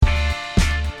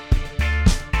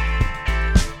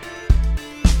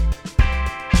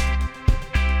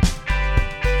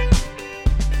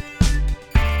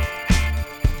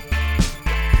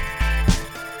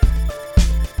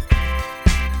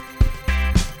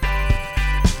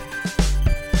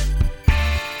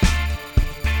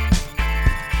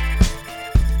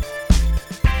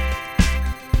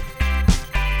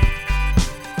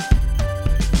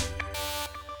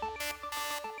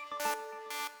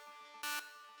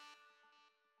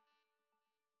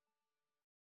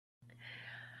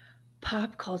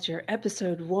Pop Culture,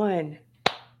 Episode 1.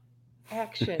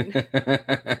 Action.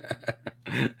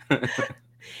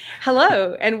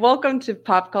 Hello, and welcome to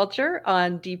Pop Culture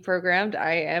on Deprogrammed.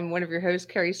 I am one of your hosts,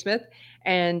 Keri Smith,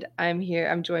 and I'm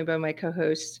joined by my co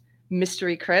host,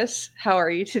 Mystery Chris. How are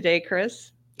you today,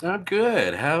 Chris? I'm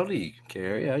good. Howdy,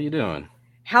 Keri. How you doing?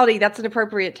 Howdy, that's an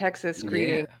appropriate Texas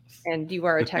greeting, Yes. and you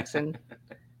are a Texan.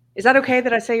 Is that okay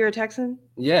that I say you're a Texan?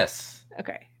 Yes.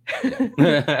 Okay.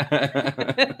 Yeah.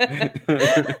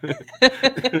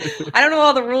 I don't know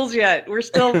all the rules yet. We're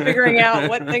still figuring out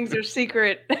what things are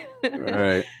secret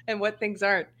Right. and what things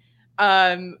aren't.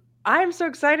 Um, I'm so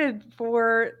excited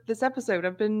for this episode.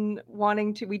 I've been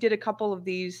wanting to. We did a couple of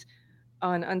these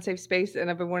on Unsafe Space, and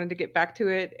I've been wanting to get back to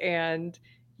it. And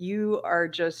you are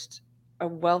just a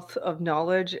wealth of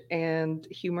knowledge and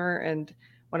humor, and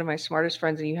one of my smartest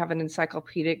friends. And you have an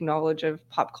encyclopedic knowledge of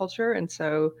pop culture, and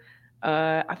so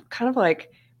I'm kind of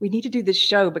like, we need to do this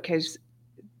show because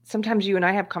sometimes you and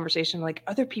I have conversation like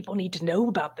other people need to know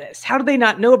about this. How do they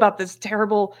not know about this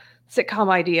terrible sitcom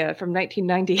idea from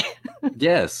 1990?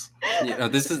 Yes.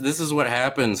 This is what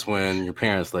happens when your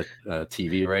parents let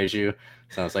TV raise you.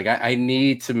 So it's like I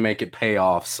need to make it pay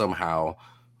off somehow.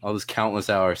 All those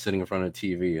countless hours sitting in front of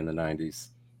TV in the '90s.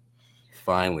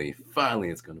 Finally,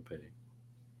 it's gonna pay.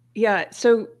 Yeah,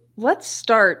 so let's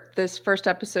start this first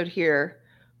episode here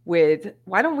with,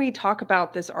 why don't we talk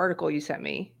about this article you sent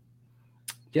me?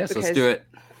 Yes, let's do Because it.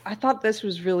 I thought this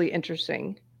was really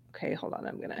interesting. Okay, hold on.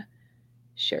 I'm going to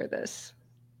share this.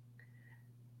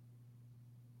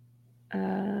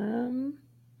 Um,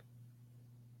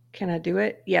 can I do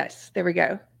it? Yes, there we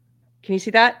go. Can you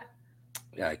see that?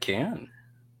 Yeah, I can.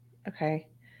 Okay.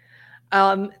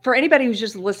 For anybody who's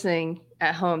just listening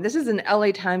at home, this is an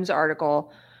LA Times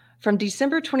article from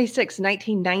December 26,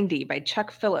 1990 by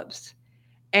Chuck Phillips.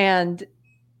 And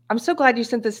I'm so glad you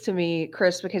sent this to me,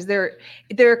 Chris, because there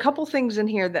are a couple things in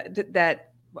here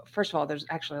that first of all, there's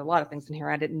actually a lot of things in here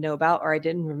I didn't know about or I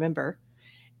didn't remember.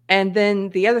 And then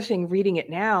the other thing, reading it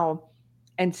now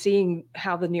and seeing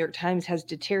how the New York Times has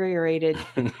deteriorated.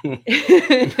 I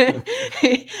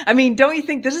mean, don't you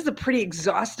think this is a pretty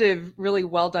exhaustive, really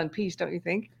well done piece, don't you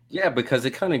think? Yeah, because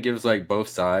it kind of gives like both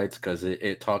sides because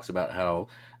it talks about how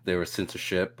there was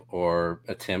censorship or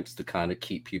attempts to kind of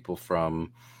keep people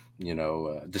from,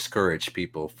 discourage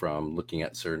people from looking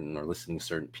at certain or listening to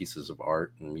certain pieces of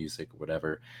art and music or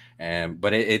whatever. And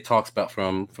but it talks about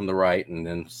from the right and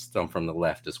then some from the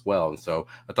left as well. And so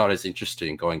I thought it's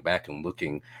interesting going back and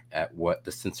looking at what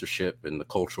the censorship and the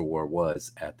culture war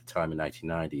was at the time in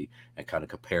 1990 and kind of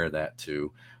compare that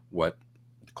to what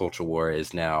the culture war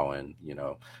is now and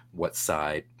what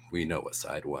side we know what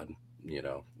side won,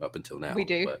 up until We now.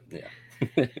 do. But yeah.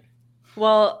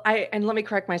 Well, I let me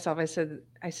correct myself. I said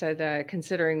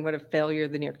considering what a failure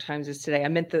the New York Times is today. I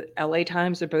meant the LA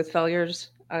Times. They're both failures.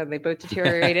 They both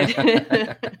deteriorated.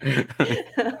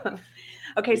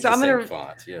 Okay, Use so the I'm same gonna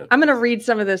font, yeah. I'm gonna read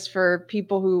some of this for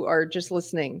people who are just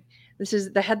listening. This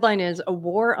is the headline is "A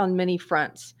War on Many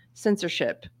Fronts: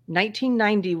 Censorship."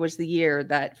 1990 was the year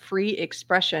that free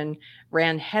expression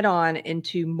ran head on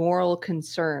into moral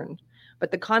concern,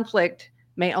 but the conflict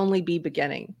may only be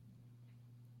beginning.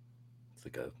 It's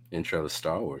like a intro to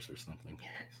Star Wars or something.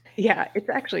 Yeah, it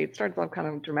starts off kind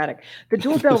of dramatic. The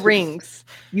doorbell rings.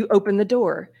 You open the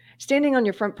door. Standing on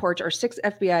your front porch are six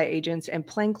FBI agents and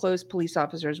plainclothes police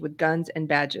officers with guns and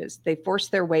badges. They force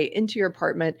their way into your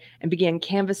apartment and begin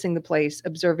canvassing the place,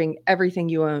 observing everything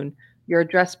you own: your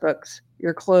address books,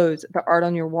 your clothes, the art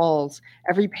on your walls,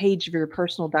 every page of your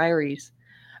personal diaries.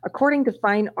 According to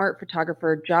fine art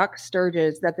photographer Jock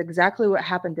Sturges, that's exactly what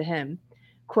happened to him.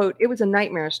 Quote, "It was a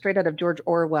nightmare straight out of George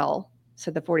Orwell,"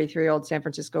 said the 43-year-old San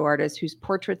Francisco artist, whose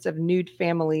portraits of nude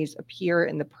families appear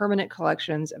in the permanent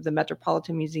collections of the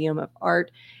Metropolitan Museum of Art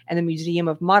and the Museum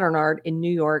of Modern Art in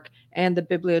New York and the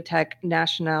Bibliothèque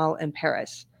Nationale in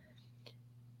Paris.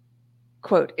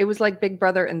 Quote, "It was like Big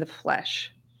Brother in the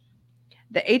flesh."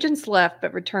 The agents left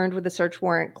but returned with a search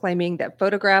warrant claiming that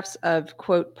photographs of,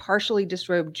 quote, "partially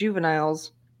disrobed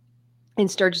juveniles" in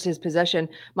Sturgis's possession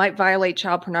might violate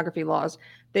child pornography laws.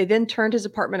 They then turned his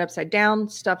apartment upside down,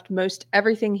 stuffed most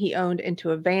everything he owned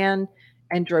into a van,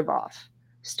 and drove off.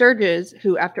 Sturgis,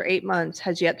 who after 8 months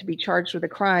has yet to be charged with a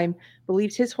crime,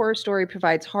 believes his horror story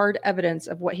provides hard evidence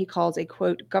of what he calls a,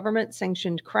 quote, "government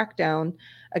sanctioned crackdown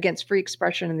against free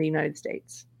expression in the United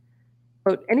States."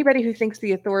 Quote, "Anybody who thinks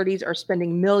the authorities are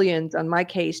spending millions on my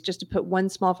case just to put one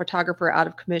small photographer out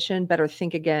of commission better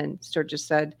think again," Sturgis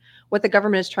said. "What the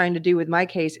government is trying to do with my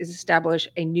case is establish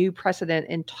a new precedent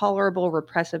in tolerable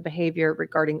repressive behavior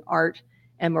regarding art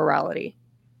and morality."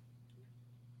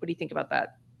 What do you think about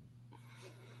that?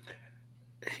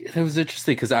 It was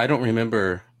interesting because I don't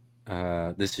remember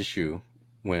this issue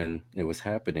when it was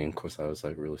happening. Of course, I was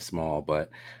like really small, but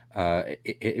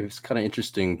it was kind of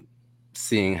interesting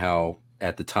seeing how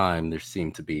at the time there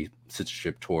seemed to be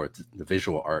censorship towards the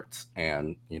visual arts.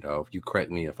 And, you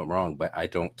correct me if I'm wrong, but I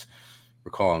don't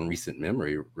recall in recent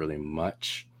memory really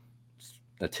much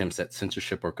attempts at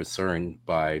censorship or concern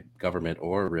by government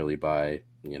or really by,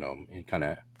 any kind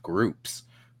of groups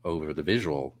over the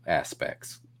visual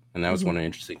aspects. And that was one Mhm. of the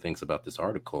interesting things about this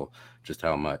article, just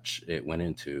how much it went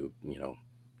into,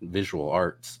 visual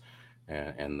arts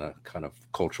and the kind of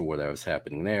culture war that was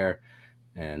happening there.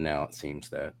 And now it seems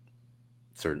that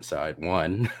certain side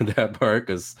won that part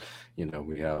because,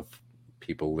 we have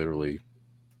people literally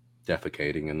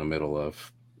defecating in the middle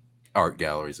of art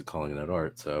galleries and calling it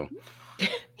art. So,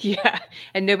 Yeah,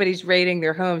 and nobody's raiding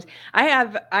their homes.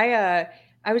 I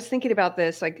was thinking about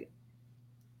this, like,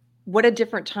 what a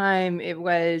different time it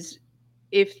was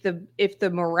if the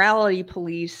morality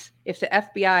police, if the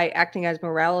FBI acting as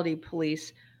morality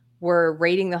police were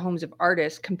raiding the homes of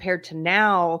artists compared to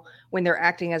now when they're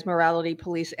acting as morality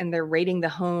police and they're raiding the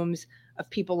homes of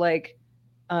people like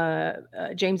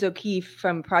James O'Keefe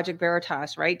from Project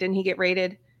Veritas, right? Didn't he get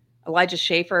raided? Elijah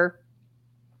Schaefer,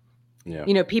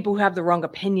 yeah, people who have the wrong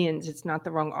opinions. It's not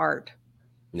the wrong art.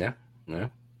 yeah, yeah.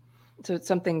 So it's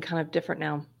something kind of different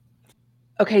now.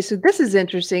 Okay, so this is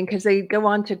interesting because they go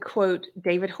on to quote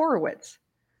David Horowitz.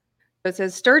 It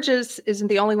says Sturgis isn't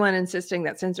the only one insisting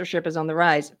that censorship is on the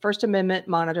rise. First Amendment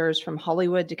monitors from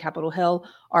Hollywood to Capitol Hill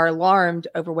are alarmed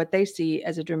over what they see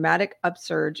as a dramatic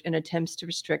upsurge in attempts to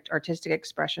restrict artistic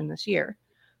expression this year.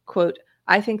 Quote,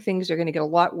 I think things are going to get a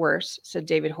lot worse, said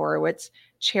David Horowitz,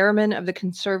 chairman of the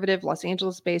conservative Los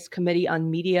Angeles based Committee on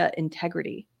Media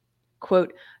Integrity.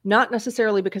 Quote, not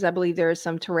necessarily because I believe there is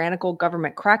some tyrannical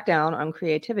government crackdown on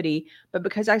creativity, but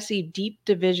because I see deep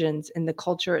divisions in the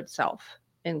culture itself,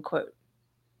 end quote.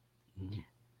 Mhm.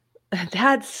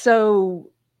 That's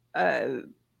so, uh,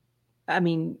 I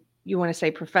mean, you want to say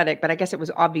prophetic, but I guess it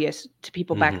was obvious to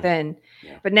people back Mhm. then.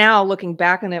 Yeah. But now looking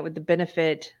back on it with the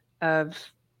benefit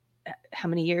of how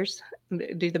many years?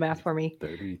 Do the math for me.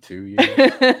 32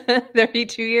 years.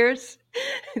 32 years.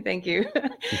 Thank you.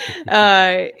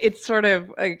 It's sort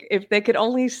of like if they could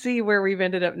only see where we've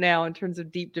ended up now in terms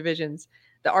of deep divisions.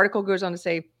 The article goes on to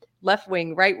say left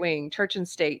wing, right wing, church and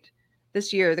state.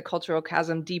 This year, the cultural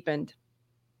chasm deepened.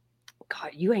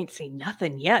 God, you ain't seen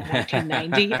nothing yet,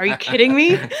 1990. Are you kidding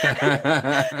me?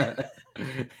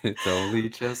 It's only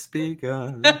just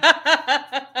begun.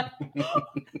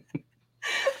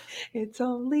 It's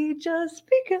only just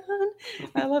begun.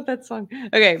 I love that song.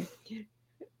 Okay,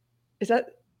 is that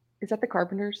is that the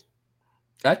Carpenters?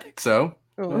 I think so.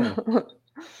 Yeah.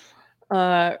 Oh.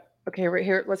 uh, okay, right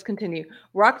here. Let's continue.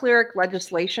 Rock lyric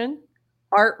legislation,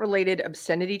 art-related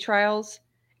obscenity trials,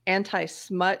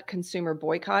 anti-smut consumer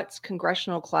boycotts,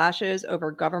 congressional clashes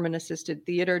over government-assisted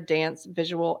theater, dance,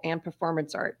 visual, and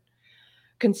performance art.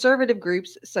 Conservative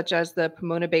groups such as the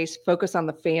Pomona based Focus on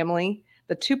the Family,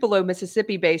 the Tupelo,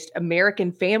 Mississippi based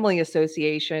American Family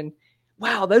Association.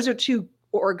 Wow, those are two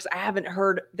orgs I haven't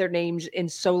heard their names in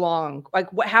so long.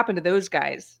 Like, what happened to those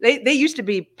guys? They used to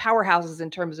be powerhouses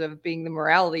in terms of being the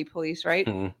morality police, right?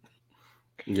 Mhm.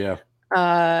 Yeah.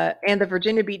 And the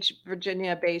Virginia Beach,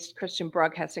 Virginia based Christian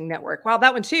Broadcasting Network. Wow,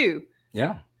 that one too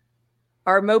Yeah.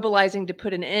 are mobilizing to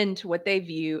put an end to what they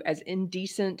view as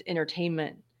indecent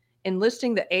entertainment,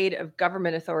 enlisting the aid of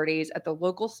government authorities at the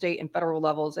local, state, and federal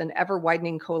levels. An ever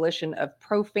widening coalition of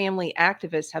pro family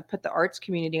activists have put the arts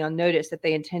community on notice that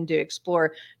they intend to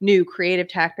explore new creative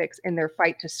tactics in their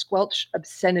fight to squelch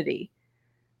obscenity.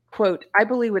 Quote, I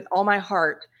believe with all my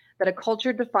heart that a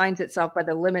culture defines itself by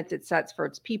the limits it sets for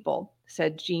its people,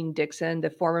 said Gene Dixon, the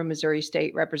former Missouri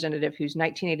state representative whose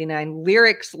 1989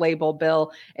 lyrics label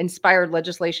bill inspired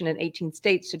legislation in 18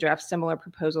 states to draft similar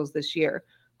proposals this year.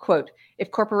 Quote,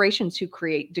 if corporations who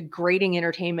create degrading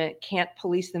entertainment can't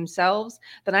police themselves,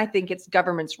 then I think it's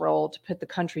government's role to put the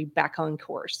country back on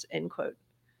course, end quote.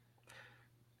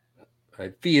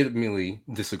 I vehemently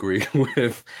disagree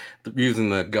with using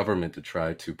the government to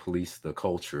try to police the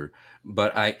culture.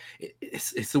 But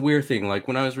it's a weird thing. Like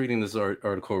when I was reading this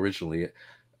article originally,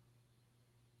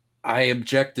 I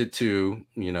objected to,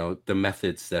 the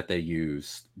methods that they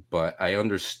used, but I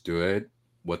understood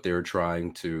what they were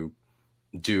trying to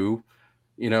do,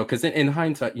 because in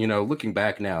hindsight, looking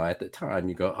back now at the time,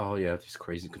 you go, oh, yeah, these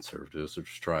crazy conservatives are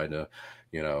just trying to,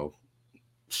 you know,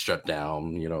 shut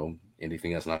down,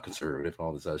 anything that's not conservative,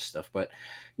 all this other stuff. But,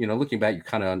 looking back, you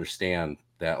kind of understand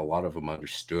that a lot of them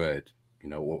understood,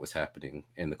 what was happening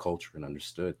in the culture and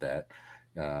understood that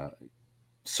uh,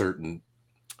 certain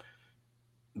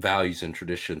values and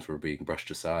traditions were being brushed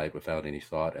aside without any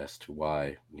thought as to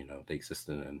why they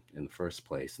existed in the first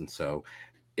place. And so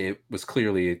it was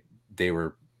clearly they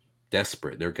were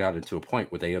desperate. They got into a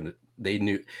point where they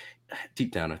knew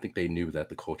deep down, I think they knew that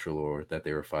the cultural war that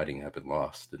they were fighting had been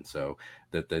lost. And so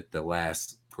that the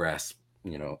last grasp,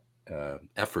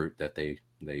 effort that they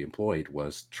employed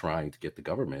was trying to get the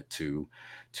government to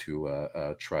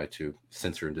try to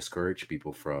censor and discourage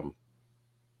people from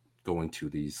going to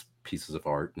these pieces of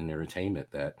art and entertainment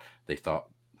that they thought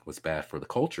was bad for the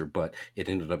culture, but it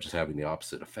ended up just having the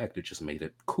opposite effect. It just made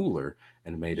it cooler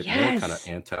and made it more kind of Yes.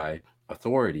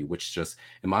 anti-authority, which just,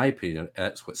 in my opinion,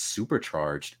 that's what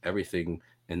supercharged everything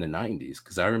in the 90s.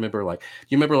 Because I remember, like,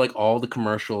 you remember like all the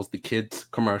commercials, the kids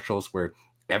commercials where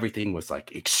everything was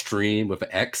like extreme with an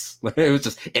X. Like, it was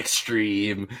just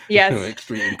extreme, Yes.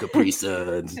 extreme Capri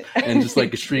Suns, and just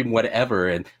like extreme whatever.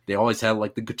 And they always had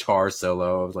like the guitar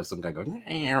solo. It was like some guy going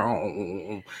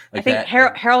I like think that.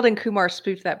 And Harold and Kumar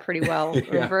spoofed that pretty well. yeah.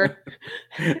 Remember?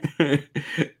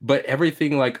 But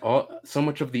everything, like all so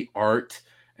much of the art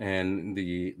and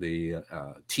the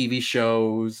TV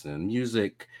shows and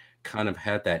music kind of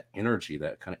had that energy,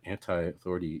 that kind of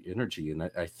anti-authority energy. And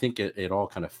I think it all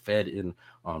kind of fed in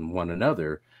on one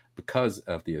another because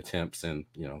of the attempts, and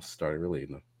started really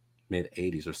in the mid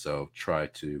 80s or so, try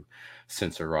to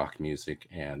censor rock music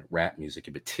and rap music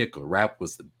in particular. Rap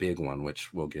was the big one,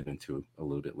 which we'll get into a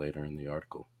little bit later in the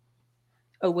article.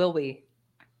 Oh, will we?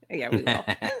 Yeah, we will.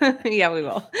 Yeah, we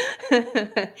will.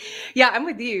 Yeah, I'm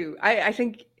with you. I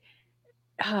think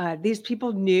these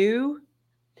people knew.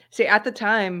 See, at the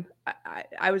time,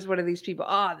 I was one of these people.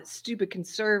 Ah, the stupid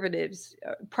conservatives.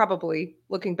 Probably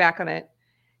looking back on it,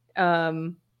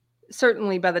 um,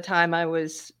 certainly by the time I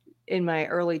was in my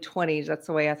early 20s, that's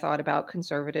the way I thought about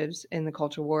conservatives in the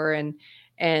culture war.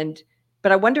 And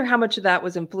but I wonder how much of that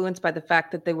was influenced by the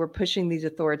fact that they were pushing these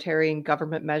authoritarian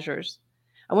government measures.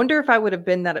 I wonder if I would have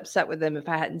been that upset with them if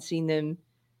I hadn't seen them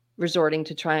resorting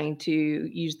to trying to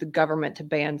use the government to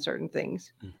ban certain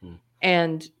things. Hmm.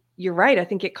 And you're right, I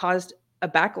think it caused a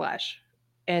backlash.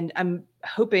 And I'm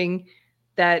hoping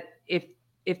that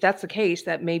if that's the case,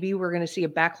 that maybe we're going to see a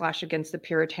backlash against the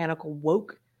puritanical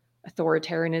woke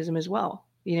authoritarianism as well.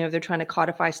 They're trying to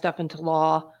codify stuff into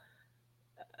law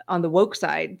on the woke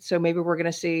side. So maybe we're going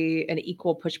to see an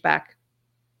equal pushback.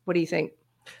 What do you think?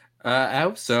 I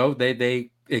hope so.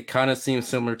 They it kind of seems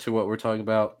similar to what we're talking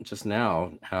about just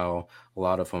now. How a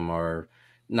lot of them are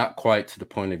not quite to the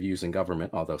point of using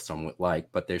government, although some would like,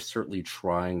 but they're certainly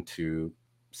trying to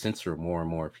censor more and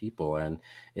more people, and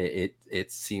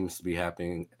it seems to be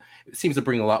happening. It seems to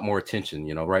bring a lot more attention.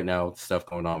 Right now, stuff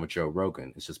going on with Joe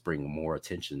Rogan is just bringing more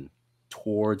attention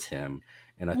towards him.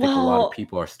 And I think a lot of Well,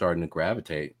 people are starting to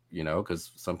gravitate,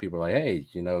 because some people are like, hey,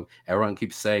 everyone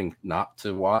keeps saying not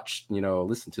to watch,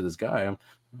 listen to this guy.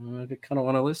 I kind of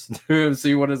want to listen to him,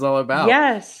 see what it's all about.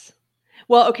 yes.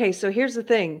 Well, okay, so here's the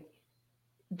thing.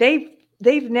 They've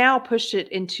they've now pushed it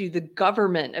into the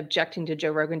government objecting to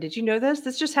Joe Rogan. Did you know this?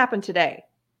 This just happened today.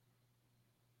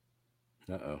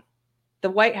 Uh-oh. The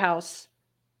White House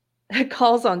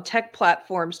calls on tech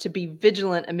platforms to be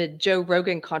vigilant amid Joe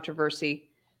Rogan controversy.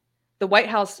 The White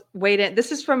House weighed in.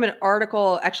 This is from an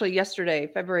article actually yesterday,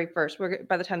 February 1st.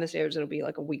 By the time this airs, it'll be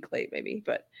like a week late, maybe,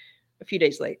 but a few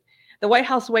days late. The White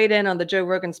House weighed in on the Joe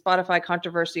Rogan Spotify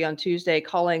controversy on Tuesday,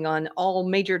 calling on all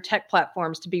major tech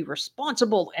platforms to be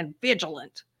responsible and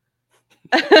vigilant.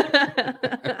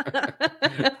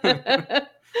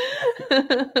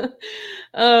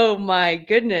 Oh my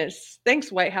goodness.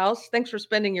 Thanks, White House. Thanks for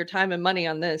spending your time and money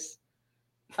on this.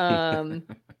 Um,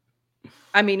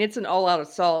 I mean, it's an all-out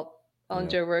assault on Yeah.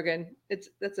 Joe Rogan.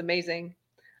 That's amazing.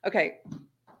 Okay,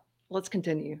 let's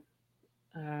continue.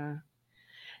 Uh,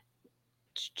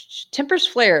 Tempers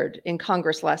flared in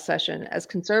Congress last session as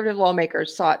conservative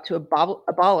lawmakers sought to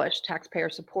abolish taxpayer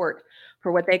support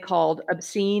for what they called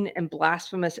obscene and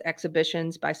blasphemous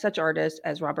exhibitions by such artists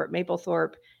as Robert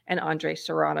Mapplethorpe and Andre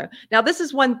Serrano. Now, this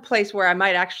is one place where I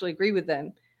might actually agree with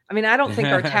them. I mean, I don't think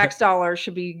our tax dollars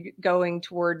should be going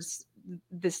towards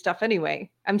this stuff anyway.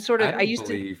 I I don't used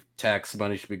to, believe tax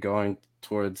money should be going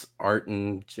towards art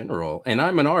in general. And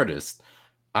I'm an artist.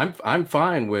 I'm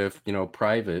fine with,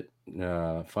 private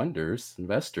funders,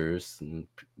 investors, and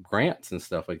grants and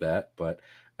stuff like that, but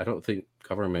I don't think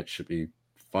government should be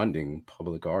funding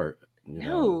public art.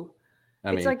 no. I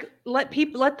It's mean, like let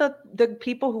the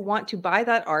people who want to buy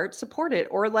that art support it,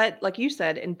 or let, like you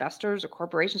said, investors or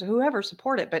corporations or whoever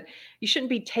support it. But you shouldn't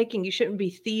be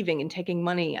thieving and taking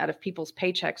money out of people's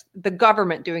paychecks. The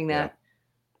government doing yeah. that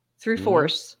through Hmm.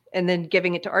 force and then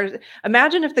giving it to artists.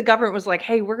 Imagine if the government was like,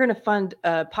 "Hey, we're going to fund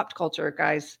pop culture,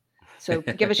 guys. So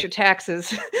give us your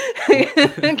taxes,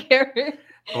 Well, Karen.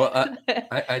 well,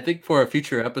 I think for a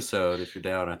future episode, if you're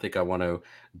down, I think I want to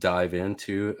dive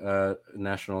into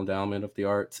National Endowment of the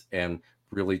Arts and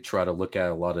really try to look at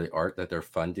a lot of the art that they're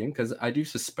funding, because I do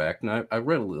suspect, and I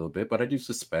read a little bit, but I do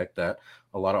suspect that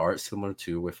a lot of art, similar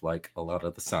to with like a lot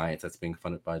of the science that's being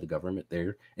funded by the government,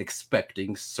 they're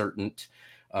expecting certain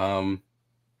um,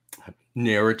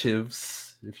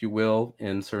 narratives, if you will,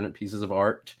 in certain pieces of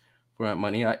art for that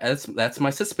money. That's my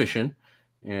suspicion,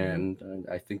 Mhm. and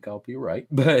I think I'll be right.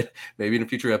 But maybe in a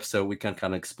future episode we can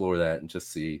kind of explore that and just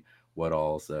see what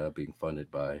all's being funded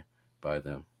by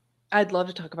them. I'd love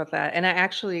to talk about that. And I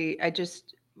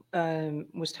just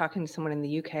was talking to someone in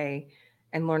the UK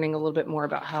and learning a little bit more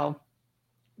about how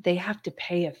they have to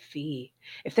pay a fee.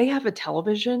 If they have a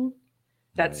television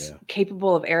Oh that's yeah.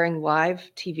 capable of airing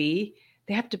live TV,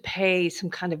 they have to pay some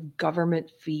kind of government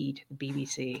fee to the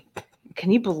BBC.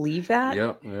 Can you believe that?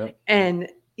 Yep. Yep. Yep. And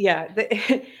yeah,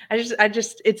 I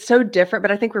just, it's so different,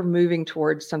 but I think we're moving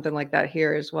towards something like that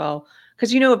here as well.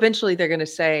 Because, eventually they're going to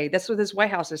say, that's what this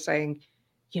White House is saying,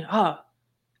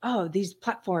 oh, these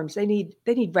platforms, they need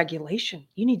regulation.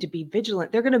 You need to be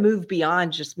vigilant. They're going to move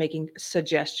beyond just making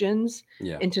suggestions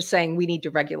Yeah. into saying we need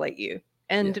to regulate you.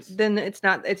 And Yes. then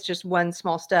it's just one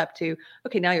small step to,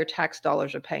 okay, now your tax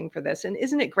dollars are paying for this. And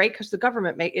isn't it great because the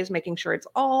government is making sure it's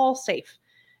all safe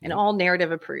and Yep. all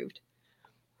narrative approved.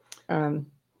 Um,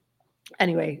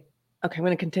 Anyway, okay, I'm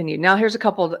going to continue. Now here's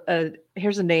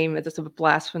a name that's a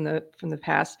blast from the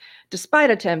past. Despite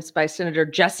attempts by Senator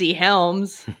Jesse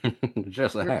Helms,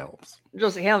 Just helps.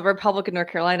 Jesse Helms, Republican, North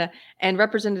Carolina, and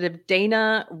Representative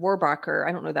Dana Rohrabacher,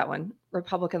 I don't know that one,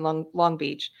 Republican, Long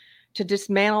Beach, to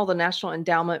dismantle the National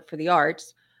Endowment for the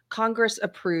Arts, Congress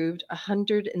approved a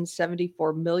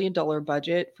 $174 million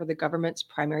budget for the government's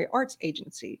primary arts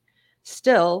agency.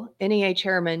 Still, NEA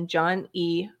Chairman John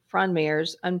E.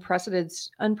 Fronmayer's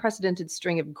unprecedented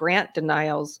string of grant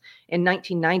denials in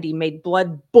 1990 made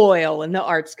blood boil in the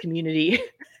arts community.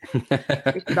 The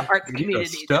arts We need our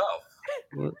communities. stuff.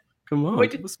 What? Come on,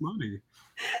 What? give us money.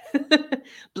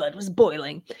 Blood was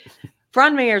boiling.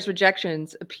 Fronmayer's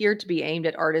rejections appeared to be aimed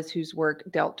at artists whose work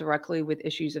dealt directly with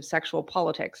issues of sexual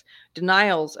politics,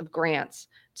 denials of grants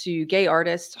to gay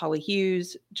artists Holly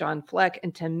Hughes, John Fleck,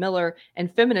 and Tim Miller,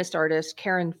 and feminist artist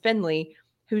Karen Finley,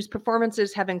 whose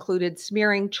performances have included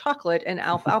smearing chocolate and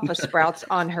alfalfa sprouts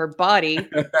on her body.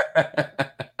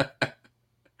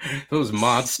 Those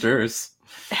monsters.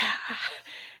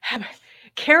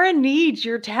 Karen needs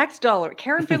your tax dollar.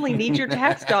 Karen Finley needs your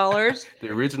tax dollars. The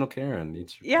original Karen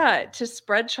needs your Yeah, to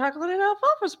spread chocolate and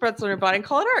alfalfa spreads on her body and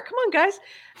call it art. Come on,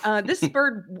 guys. This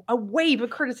spurred a wave of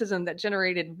criticism that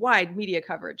generated wide media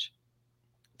coverage.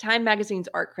 Time magazine's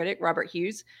art critic, Robert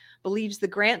Hughes, believes the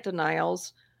grant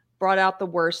denials brought out the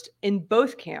worst in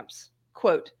both camps.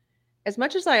 Quote, as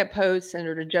much as I oppose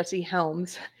Senator Jesse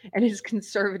Helms and his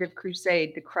conservative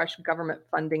crusade to crush government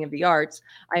funding of the arts,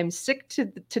 I am sick to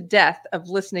death of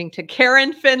listening to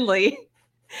Karen Finley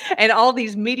and all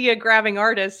these media grabbing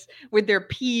artists with their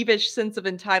peevish sense of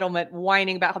entitlement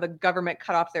whining about how the government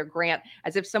cut off their grant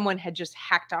as if someone had just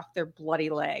hacked off their bloody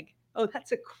leg. Oh,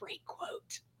 that's a great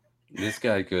quote. This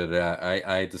guy could.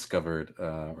 I discovered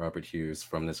Robert Hughes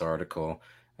from this article,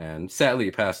 and sadly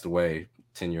he passed away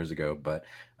 10 years ago. But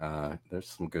there's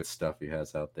some good stuff he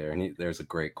has out there, and there's a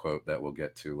great quote that we'll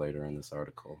get to later in this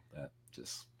article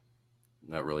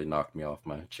that really knocked me off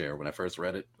my chair when I first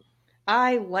read it.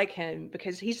 I like him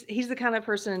because he's the kind of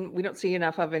person we don't see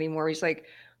enough of anymore. He's like,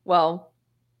 well,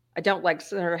 I don't like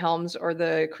Senator Helms or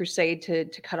the crusade to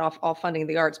cut off all funding of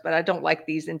the arts, but I don't like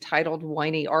these entitled,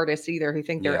 whiny artists either who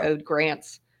think they're Yeah. owed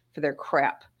grants for their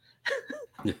crap.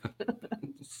 Yeah.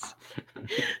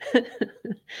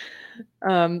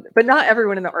 But not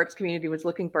everyone in the arts community was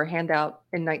looking for a handout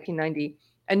in 1990.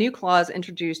 A new clause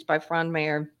introduced by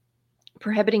Fronmayer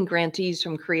prohibiting grantees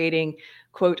from creating,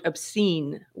 quote,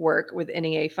 obscene work with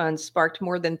NEA funds sparked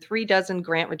more than 36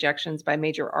 grant rejections by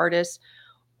major artists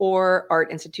or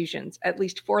art institutions. At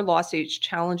least 4 lawsuits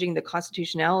challenging the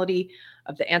constitutionality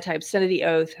of the anti-obscenity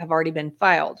oath have already been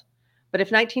filed. But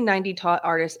if 1990 taught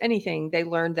artists anything, they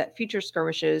learned that future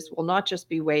skirmishes will not just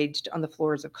be waged on the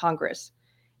floors of Congress.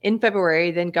 In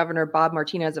February, then Governor Bob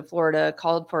Martinez of Florida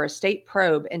called for a state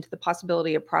probe into the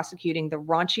possibility of prosecuting the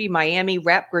raunchy Miami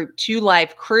rap group 2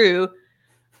 Live Crew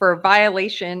for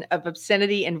violation of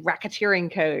obscenity and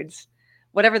racketeering codes.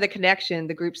 Whatever the connection,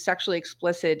 the group's sexually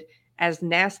explicit As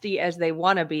Nasty as They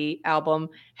Wanna Be album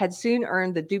had soon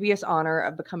earned the dubious honor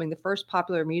of becoming the first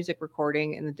popular music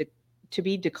recording to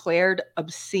be declared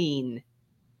obscene.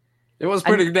 It was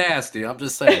pretty nasty. I'm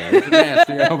just saying. It's a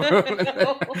nasty album.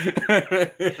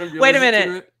 Wait a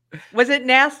minute. Was it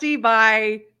Nasty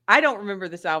by, I don't remember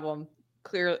this album.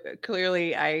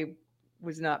 Clearly I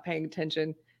was not paying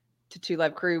attention to Two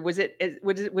Live Crew. Was it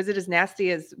as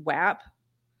nasty as WAP?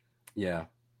 Yeah,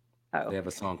 Oh. they have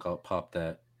a song called "Pop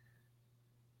That,"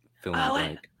 fill in the Oh,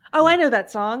 blank. I Yeah, know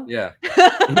that song. yeah.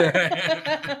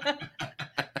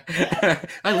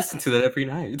 I listen to that every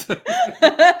night.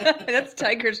 That's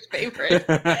Tiger's favorite.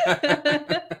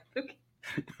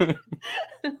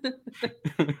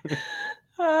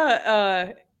 uh,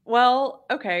 uh, well,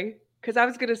 okay. Because I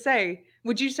was going to say,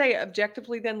 would you say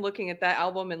objectively then looking at that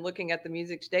album and looking at the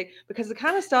music today? Because the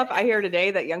kind of stuff I hear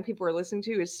today that young people are listening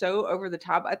to is so over the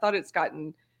top. I thought it's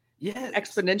gotten Yes.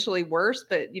 exponentially worse,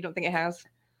 but you don't think it has?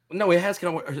 No, it has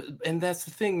kind of, and that's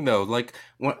the thing though. Like,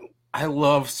 when I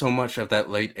love so much of that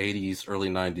late '80s, early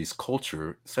 '90s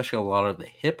culture, especially a lot of the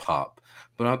hip hop.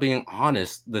 But I'm being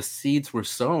honest, the seeds were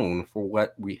sown for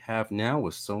what we have now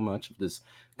with so much of this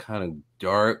kind of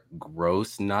dark,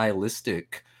 gross,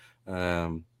 nihilistic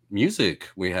music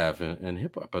we have in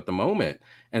hip hop at the moment.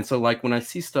 And so, like, when I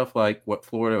see stuff like what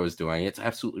Florida was doing, it's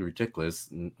absolutely ridiculous.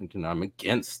 And, I'm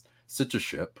against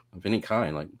censorship of any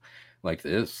kind, like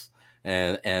this.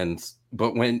 And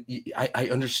but when I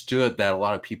understood that a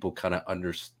lot of people kind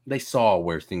of they saw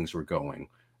where things were going,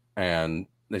 and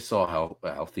they saw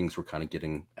how things were kind of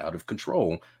getting out of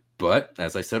control. But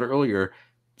as I said earlier,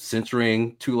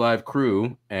 censoring Two Live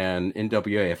Crew and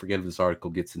NWA, I forget if this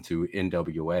article gets into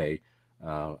NWA.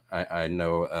 I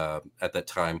know at that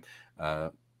time, uh,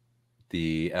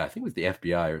 I think it was the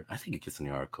FBI, or I think it gets in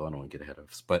the article. I don't want to get ahead of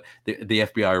us, but the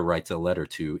FBI writes a letter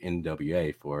to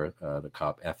NWA for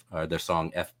their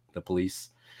song "F the Police,"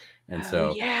 and Oh,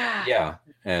 so yeah. yeah,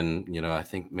 and I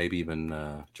think maybe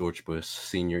even George Bush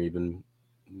Senior even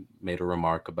made a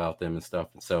remark about them and stuff,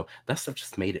 and so that stuff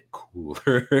just made it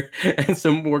cooler, and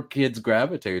some more kids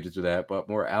gravitated to that, but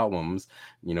more albums,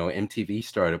 MTV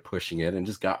started pushing it and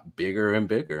just got bigger and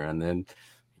bigger, and then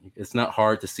it's not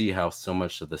hard to see how so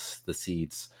much of the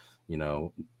seeds, you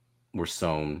know, were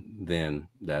sown then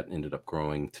that ended up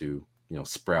growing to,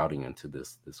 sprouting into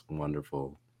this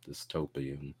wonderful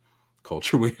dystopian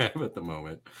culture we have at the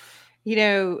moment.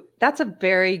 That's a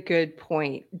very good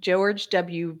point. George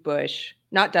W. Bush,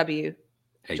 not W,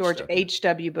 George HW.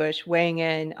 H.W. Bush weighing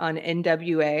in on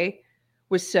NWA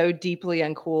was so deeply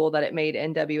uncool that it made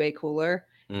NWA cooler.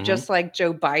 Mm-hmm. Just like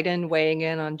Joe Biden weighing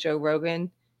in on Joe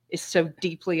Rogan is so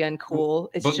deeply uncool.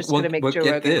 It's But just going to make Joe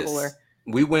get Rogan cooler. this.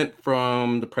 We went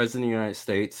from the president of the United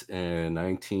States in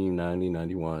 1990,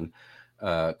 91,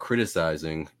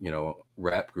 criticizing,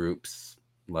 rap groups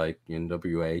like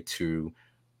NWA to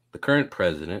the current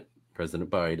president, President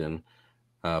Biden,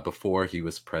 before he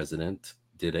was president,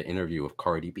 did an interview with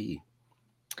Cardi B.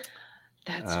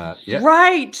 That's Yeah,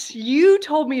 right. You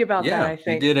told me about that, yeah, I he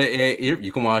think. did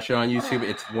you can watch it on YouTube.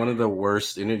 It's one of the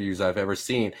worst interviews I've ever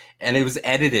seen, and it was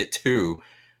edited too.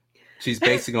 She's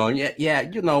basically going, yeah,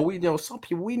 yeah, we some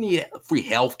people we need free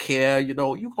health care. You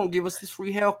gonna give us this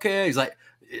free health care? He's like,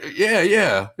 yeah,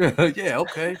 yeah, yeah,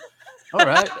 okay, all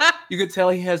right. You could tell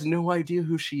he has no idea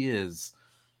who she is.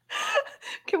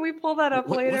 Can we pull that up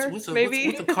later? What's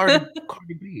Maybe. a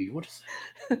Cardi B? What is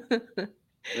it?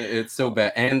 It's so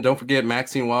bad. And don't forget,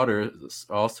 Maxine Waters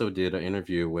also did an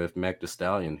interview with Meg Thee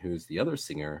Stallion, who's the other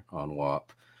singer on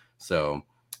WAP. So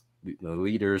the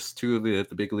leaders, two of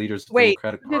the big leaders of the Wait,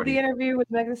 Democratic who did the Party, interview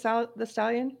with Meg the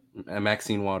Stallion?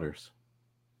 Maxine Waters.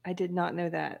 I did not know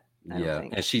that. I don't Yeah,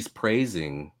 think. and she's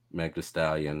praising Meg Thee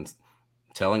Stallion,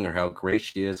 telling her how great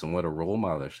she is and what a role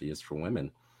model she is for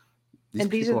women. These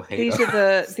And people hate these are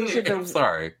us. the I'm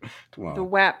sorry. Come the on.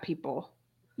 WAP people.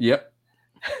 Yep.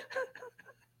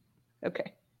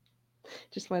 Okay.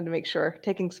 Just wanted to make sure.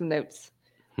 Taking some notes.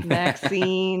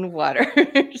 Maxine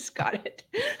Waters. Got it.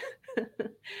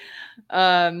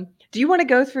 Do you want to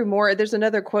go through more? There's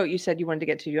another quote you said you wanted to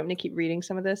get to. You want me to keep reading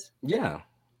some of this? Yeah.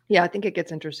 Yeah, I think it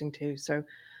gets interesting too. So,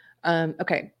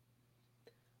 okay.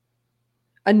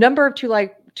 A number of Two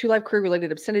Live Crew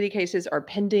related obscenity cases are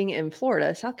pending in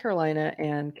Florida, South Carolina,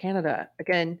 and Canada.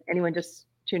 Again, anyone just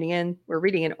tuning in, we're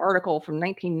reading an article from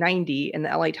 1990 in the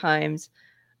LA Times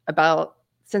about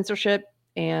censorship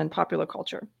and popular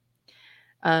culture.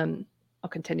 Um, I'll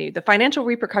continue. The financial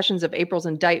repercussions of April's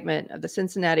indictment of the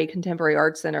Cincinnati Contemporary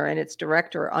Arts Center and its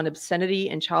director on obscenity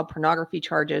and child pornography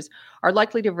charges are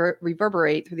likely to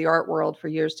reverberate through the art world for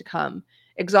years to come.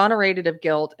 Exonerated of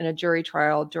guilt in a jury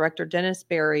trial, director Dennis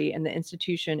Barry and the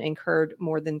institution incurred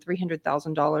more than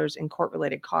 $300,000 in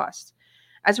court-related costs.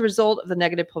 As a result of the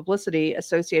negative publicity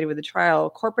associated with the trial,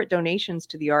 corporate donations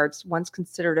to the arts, once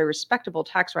considered a respectable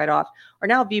tax write-off, are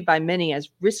now viewed by many as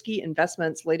risky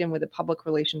investments laden with a public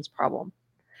relations problem.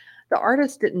 The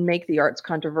artist didn't make the arts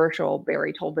controversial,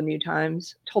 Barry told the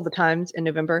Times in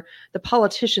November. The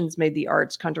politicians made the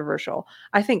arts controversial.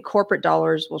 I think corporate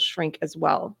dollars will shrink as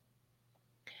well.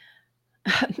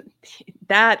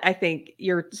 That, I think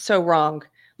you're so wrong.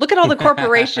 Look at all the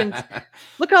corporations.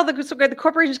 Look at all the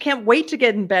corporations can't wait to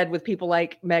get in bed with people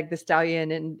like Meg the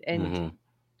Stallion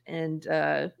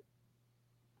and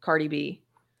Cardi B.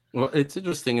 Well, it's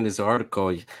interesting in this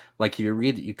article, like you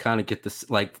read it, you kind of get this,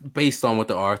 like based on what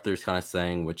the author's kind of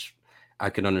saying, which I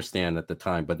could understand at the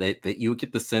time, but they you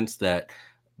get the sense that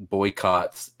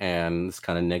boycotts and this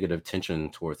kind of negative tension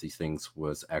towards these things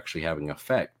was actually having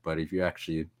effect. But if you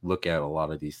actually look at a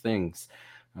lot of these things,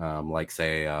 like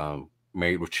say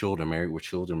Married with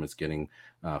Children was getting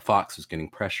Fox was getting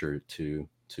pressured to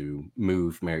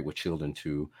move Married with Children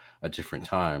to a different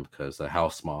time because the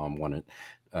house mom wanted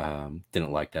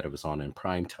didn't like that it was on in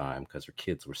prime time because her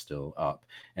kids were still up,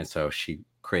 and so she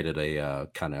created a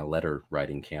kind of letter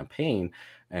writing campaign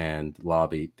and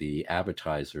lobbied the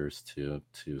advertisers to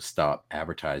stop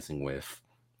advertising with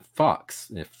Fox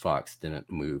if Fox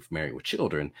didn't move Married with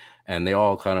Children. And they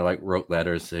all kind of like wrote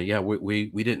letters say, yeah,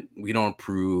 we don't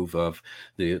approve of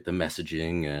the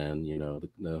messaging and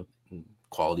the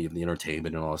quality of the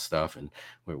entertainment and all this stuff, and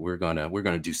we're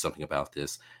gonna do something about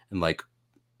this. And like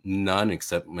none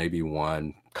except maybe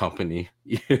one company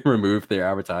removed their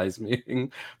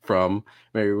advertising from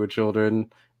Married with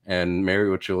Children, and Married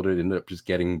with Children ended up just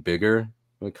getting bigger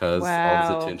because all this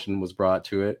Wow. attention was brought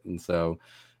to it. And so,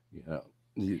 you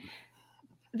know,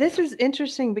 This is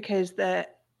interesting because the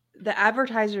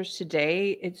advertisers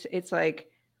today, it's like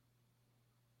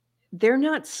they're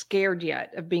not scared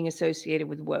yet of being associated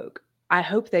with woke. I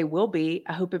hope they will be.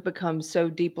 I hope it becomes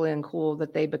so deeply uncool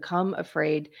that they become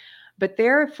afraid, but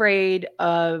they're afraid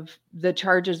of the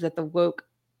charges that the woke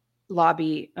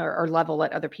lobby or level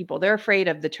at other people. They're afraid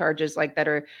of the charges like that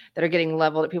are getting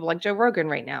leveled at people like Joe Rogan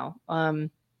right now.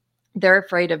 They're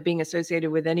afraid of being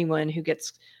associated with anyone who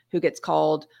gets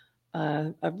called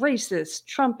a racist,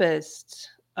 Trumpist,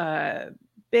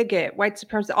 bigot, white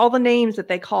supremacist, all the names that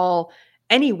they call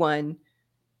anyone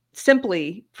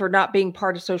simply for not being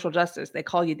part of social justice. They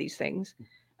call you these things,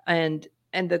 and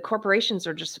the corporations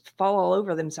are just fall all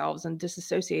over themselves and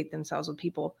disassociate themselves with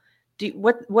people.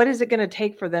 What is it going to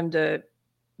take for them to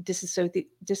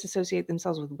disassociate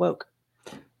themselves with woke?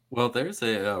 well, there's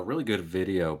a really good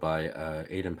video by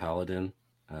Aiden Paladin,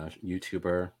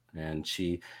 YouTuber, and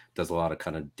she does a lot of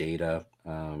kind of data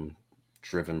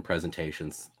driven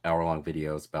presentations, hour-long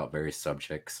videos about various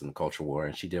subjects in the culture war.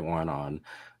 And she did one on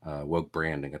woke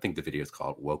branding. I think the video is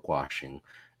called Woke Washing.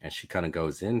 And she kind of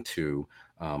goes into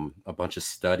a bunch of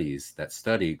studies that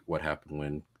study what happened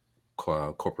when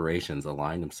corporations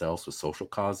align themselves with social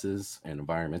causes and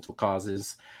environmental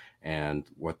causes, and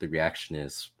what the reaction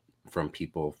is from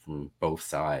people from both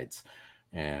sides.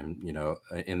 And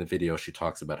in the video she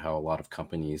talks about how a lot of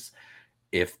companies,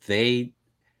 if they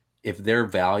if their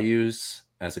values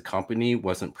as a company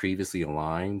wasn't previously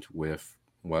aligned with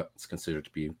what's considered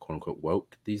to be quote unquote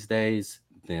woke these days,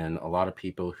 then a lot of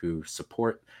people who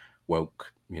support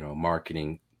woke,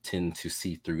 marketing tend to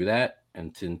see through that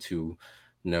and tend to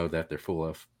know that they're full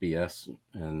of BS,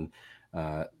 and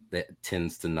that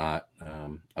tends to not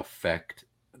affect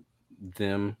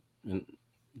them. And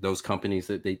those companies,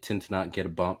 that they tend to not get a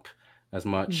bump as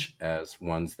Mm. much as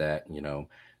ones that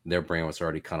their brand was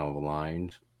already kind of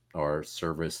aligned or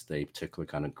service a particular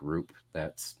kind of group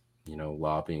that's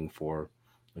lobbying for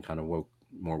the kind of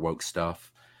more woke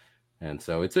stuff. And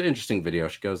so it's an interesting video.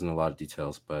 She goes into a lot of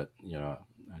details, but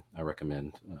I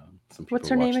recommend some What's people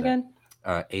her name watch that. again?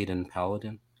 Aiden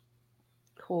Paladin.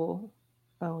 Cool.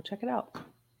 Oh, check it out.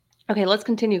 Okay, let's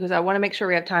continue because I want to make sure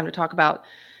we have time to talk about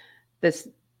this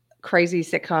crazy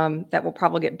sitcom that we'll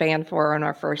probably get banned for on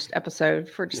our first episode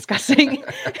for discussing.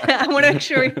 I want to make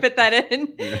sure we fit that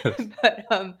in. Yes.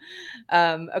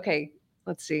 But okay,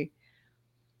 let's see.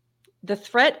 The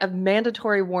threat of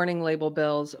mandatory warning label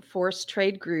bills forced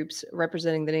trade groups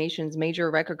representing the nation's major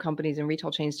record companies and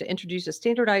retail chains to introduce a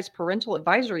standardized parental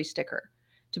advisory sticker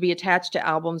to be attached to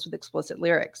albums with explicit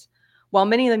lyrics. While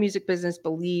many in the music business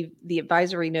believe the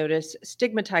advisory notice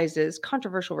stigmatizes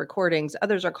controversial recordings,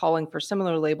 others are calling for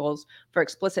similar labels for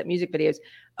explicit music videos.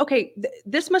 Okay,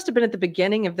 this must have been at the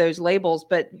beginning of those labels,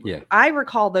 but Yeah. I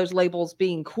recall those labels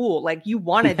being cool. Like you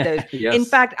wanted those. In Yes.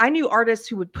 fact, I knew artists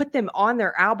who would put them on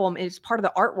their album as part of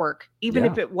the artwork, even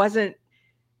Yeah. if it wasn't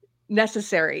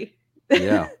necessary.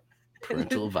 Yeah.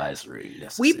 Parental advisory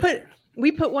we put necessary.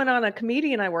 we put one on a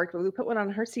comedian I worked with. We put one on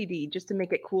her CD just to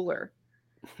make it cooler.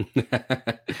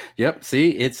 Yep. See,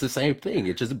 it's the same thing.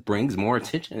 It just brings more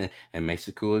attention and makes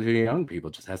it cooler to young people.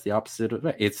 Just has the opposite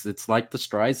effect. It's like the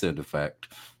Streisand effect.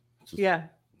 It's just Yeah.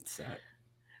 it's sad.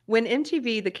 When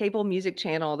MTV, the cable music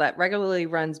channel that regularly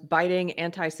runs biting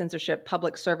anti censorship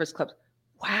public service clips,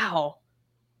 wow,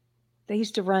 they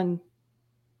used to run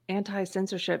anti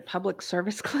censorship public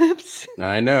service clips.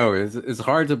 I know. It's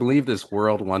hard to believe this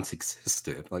world once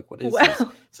existed. Like, what is this?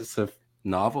 Wow. Is this a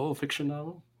novel, a fiction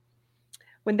novel?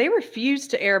 When they refused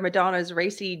to air Madonna's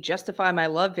racy Justify My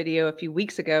Love video a few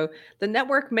weeks ago, the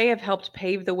network may have helped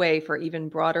pave the way for even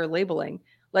broader labeling.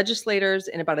 Legislators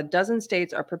in about a dozen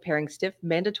states are preparing stiff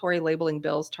mandatory labeling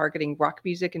bills targeting rock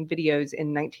music and videos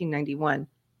in 1991.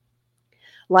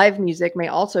 Live music may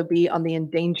also be on the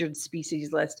endangered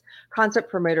species list. Concept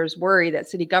promoters worry that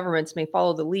city governments may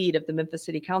follow the lead of the Memphis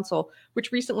City Council,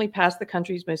 which recently passed the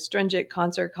country's most stringent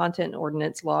concert content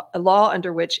ordinance law, a law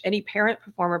under which any parent,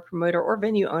 performer, promoter, or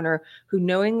venue owner who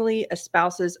knowingly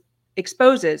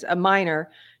exposes a minor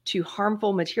to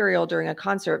harmful material during a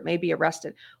concert may be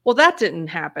arrested. Well, that didn't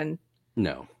happen.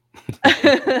 No.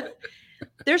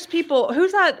 There's people,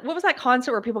 who's that? What was that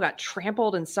concert where people got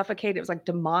trampled and suffocated? It was like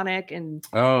demonic, and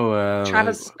Oh,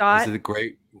 Travis was Scott. it a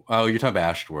great? Oh, you're talking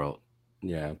about Astroworld.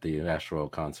 Yeah, the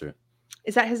Astroworld concert.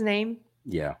 Is that his name?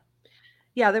 Yeah.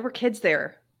 Yeah, there were kids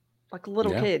there, like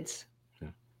little Yeah. kids.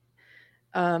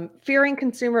 Yeah. Fearing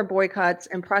consumer boycotts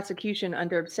and prosecution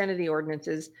under obscenity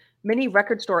ordinances, many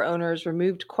record store owners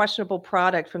removed questionable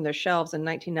product from their shelves in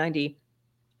 1990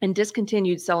 and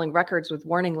discontinued selling records with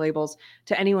warning labels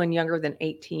to anyone younger than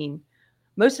 18.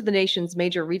 Most of the nation's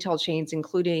major retail chains,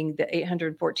 including the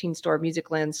 814 store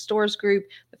Musicland Stores Group,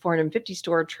 the 450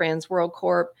 store Trans World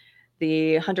Corp.,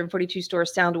 the 142 store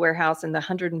Sound Warehouse, and the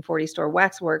 140 store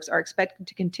Waxworks, are expected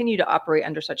to continue to operate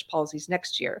under such policies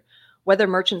next year. Whether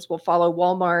merchants will follow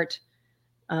Walmart,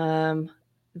 um,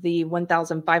 the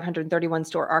 1,531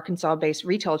 store Arkansas based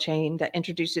retail chain that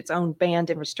introduced its own banned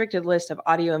and restricted list of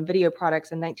audio and video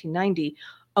products in 1990,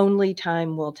 only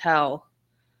time will tell.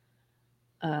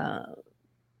 Uh,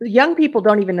 Young people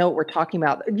don't even know what we're talking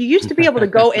about. You used to be able to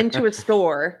go into a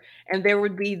store and there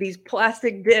would be these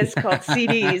plastic discs called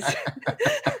CDs.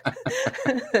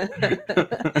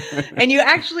 And you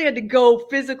actually had to go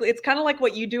physically. It's kind of like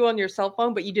what you do on your cell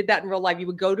phone, but you did that in real life. You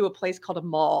would go to a place called a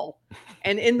mall.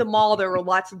 And in the mall, there were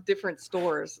lots of different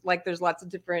stores. Like there's lots of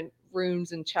different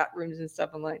rooms and chat rooms and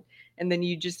stuff online. And then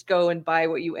you just go and buy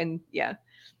what you, and yeah.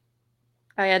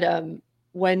 I had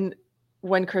one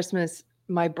Christmas,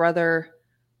 my brother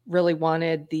really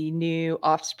wanted the new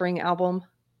Offspring album.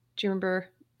 Do you remember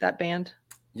that band?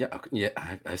 Yeah. Yeah.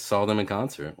 I saw them in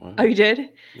concert. Wow. Oh, you did?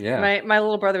 Yeah. My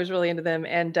little brother was really into them,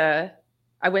 and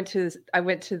I went to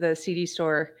the CD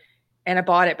store, and I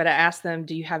bought it. But I asked them,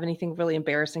 "Do you have anything really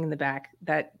embarrassing in the back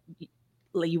that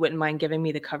you wouldn't mind giving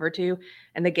me the cover to?"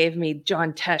 And they gave me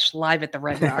John Tesh live at the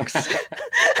Red Rocks.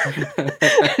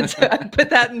 So I put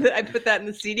that in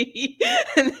the CD,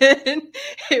 and then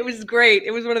it was great.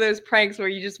 It was one of those pranks where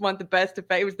you just want the best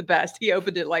effect. It was the best. He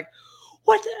opened it like,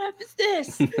 "What the F is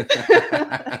this?"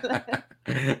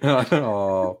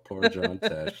 Oh, poor John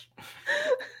Tesh.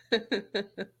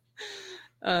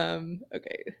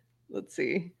 Okay, let's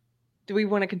see. Do we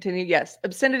want to continue? Yes.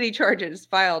 Obscenity charges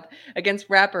filed against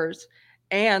rappers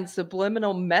and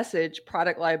subliminal message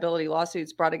product liability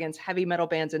lawsuits brought against heavy metal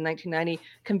bands in 1990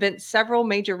 convinced several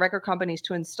major record companies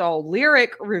to install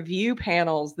lyric review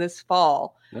panels this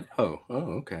fall. Oh,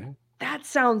 okay. That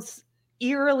sounds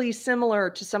eerily similar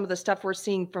to some of the stuff we're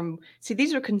seeing from, see,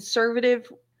 these are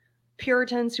conservative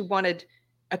Puritans who wanted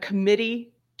a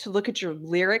committee to look at your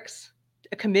lyrics,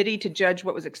 a committee to judge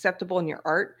what was acceptable in your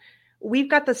art. We've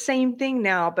got the same thing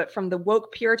now, but from the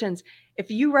woke Puritans. If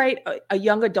you write a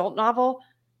young adult novel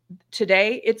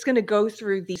today, it's going to go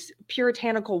through these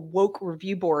puritanical woke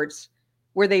review boards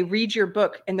where they read your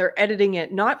book and they're editing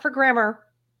it, not for grammar,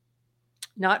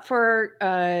 not for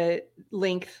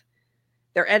length.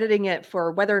 They're editing it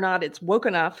for whether or not it's woke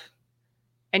enough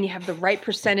and you have the right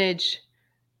percentage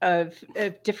of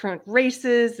different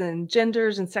races and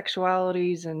genders and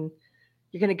sexualities, and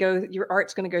your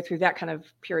art's going to go through that kind of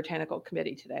puritanical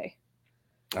committee today.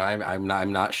 I'm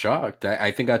not shocked.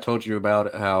 I think I told you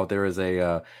about how there is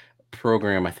a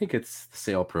program. I think it's the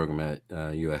SAIL program at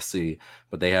USC,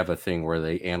 but they have a thing where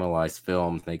they analyze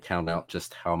films. They count out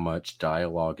just how much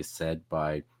dialogue is said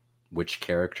by which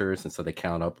characters, and so they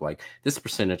count up like this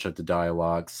percentage of the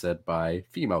dialogue said by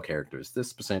female characters,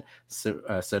 this percent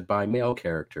said by male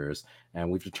characters, and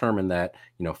we've determined that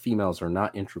females are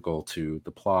not integral to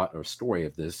the plot or story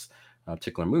of this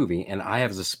particular movie. And I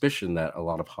have a suspicion that a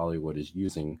lot of Hollywood is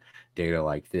using data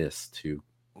like this to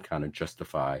kind of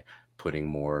justify putting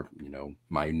more,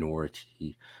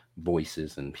 minority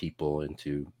voices and people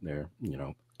into their,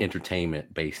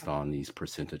 entertainment based on these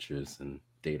percentages and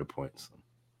data points.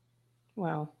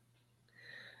 Wow.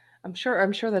 I'm sure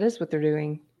that is what they're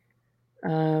doing.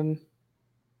 Um,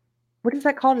 what is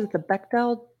that called? Is it the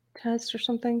Bechdel test or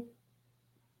something?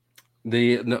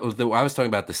 The no, I was talking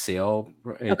about the sale.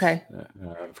 It's Okay.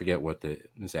 I forget what this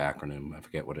acronym. I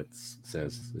forget what it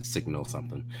says. It's Signal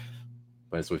something,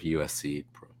 but it's with USC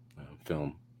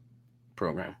film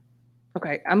program.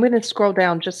 Okay. I'm going to scroll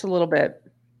down just a little bit.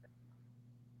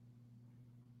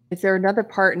 Is there another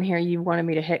part in here you wanted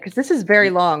me to hit? Because this is very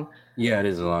Y- long. Yeah, it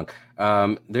is long.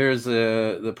 There's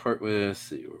the part with, let's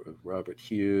see, Robert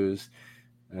Hughes.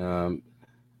 Um,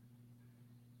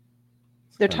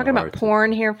 it's They're kind of talking about hard to.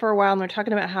 porn here for a while, and they're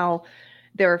talking about how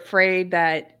they're afraid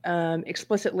that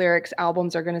explicit lyrics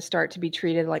albums are going to start to be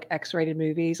treated like X-rated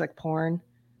movies, like porn,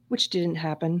 which didn't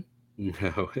happen.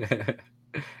 No.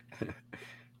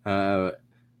 uh,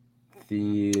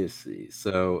 let's see.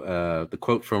 So the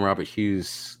quote from Robert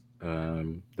Hughes, the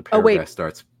Oh paragraph wait,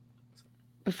 starts.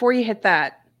 before you hit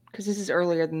that, because this is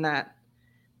earlier than that.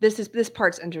 This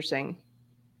part's interesting.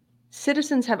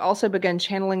 Citizens have also begun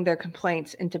channeling their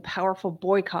complaints into powerful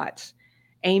boycotts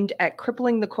aimed at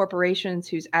crippling the corporations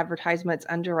whose advertisements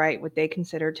underwrite what they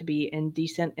consider to be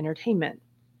indecent entertainment.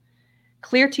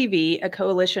 Clear TV, a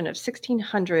coalition of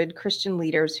 1,600 Christian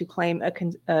leaders who claim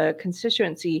a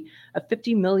constituency of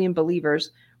 50 million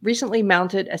believers, recently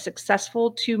mounted a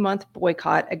successful 2-month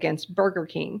boycott against Burger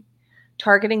King,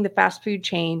 targeting the fast food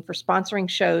chain for sponsoring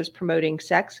shows promoting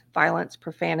sex, violence,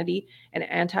 profanity, and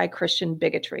anti Christian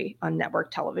bigotry on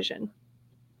network television.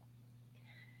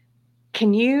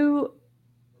 Can you?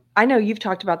 I know you've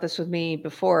talked about this with me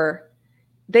before.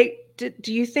 Do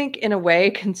you think, in a way,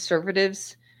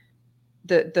 conservatives,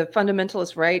 the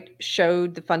fundamentalist right,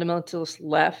 showed the fundamentalist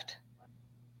left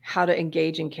how to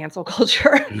engage in cancel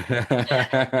culture?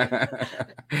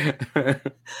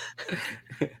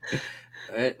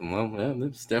 Well, yeah,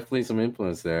 there's definitely some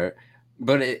influence there,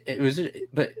 but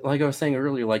but like I was saying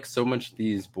earlier, like so much of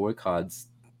these boycotts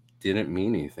didn't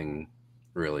mean anything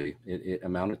really. It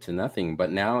amounted to nothing.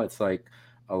 But now it's like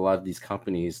a lot of these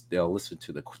companies, they'll listen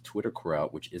to the Twitter crowd,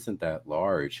 which isn't that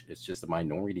large. It's just a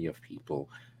minority of people,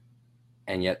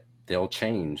 and yet they'll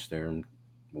change their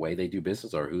way they do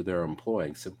business or who they're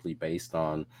employing simply based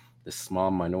on this small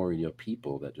minority of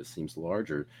people that just seems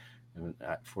larger. And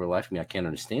for the life of me, I can't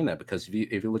understand that, because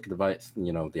if you look at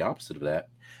the opposite of that,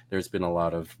 there's been a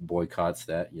lot of boycotts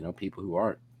that people who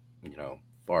aren't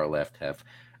far left have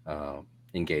uh,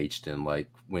 engaged in, like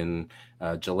when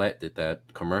Gillette did that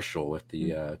commercial with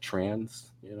the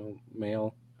trans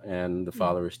male, and the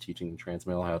father is teaching trans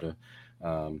male how to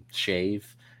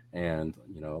shave, and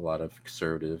a lot of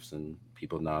conservatives and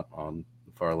people not on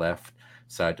the far left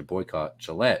side to boycott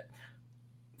Gillette.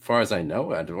 Far as I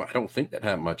know, I don't think that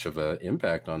had much of an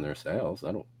impact on their sales.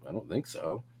 I don't think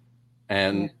so. Yeah.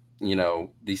 And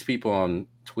these people on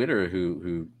Twitter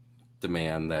who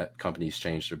demand that companies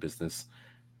change their business,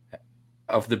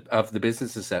 of the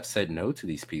businesses that said no to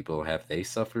these people, have they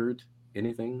suffered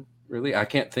anything really? I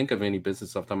can't think of any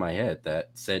business off the top of my head that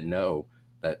said no,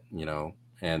 that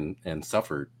and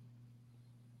suffered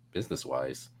business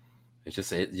wise. It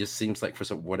just seems like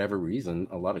for whatever reason,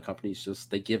 a lot of companies just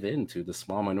they give in to the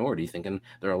small minority, thinking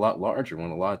they're a lot larger,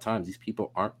 when a lot of times these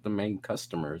people aren't the main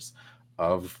customers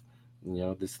of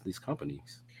these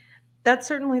companies. That's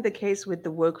certainly the case with the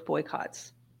woke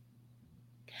boycotts.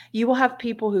 You will have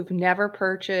people who've never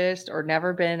purchased or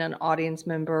never been an audience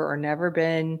member or never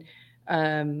been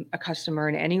a customer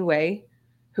in any way,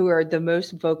 who are the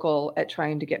most vocal at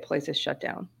trying to get places shut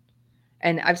down.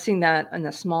 And I've seen that on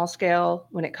a small scale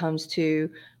when it comes to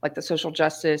like the social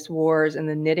justice wars in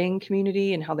the knitting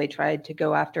community and how they tried to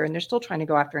go after, and they're still trying to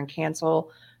go after and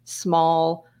cancel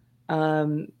small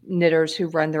knitters who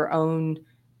run their own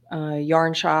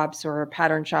yarn shops or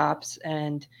pattern shops,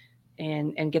 and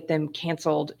get them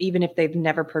canceled even if they've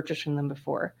never purchased from them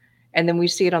before. And then we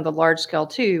see it on the large scale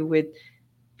too, with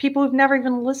people who've never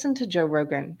even listened to Joe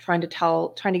Rogan trying to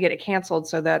get it canceled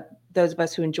so that those of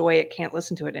us who enjoy it can't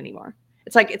listen to it anymore.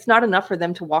 It's like it's not enough for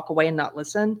them to walk away and not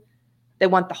listen. They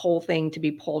want the whole thing to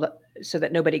be pulled up so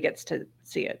that nobody gets to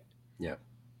see it. Yeah.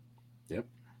 Yep.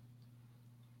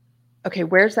 Okay,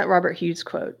 where's that Robert Hughes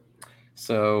quote?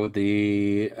 So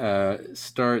the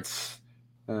starts.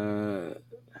 Uh,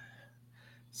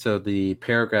 so the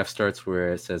paragraph starts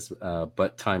where it says,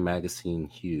 "But Time Magazine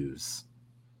Hughes."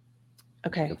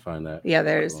 If you Okay. can find that, Yeah, that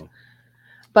there's little.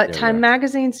 but There we Time are.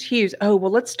 Magazine's Hughes. Oh,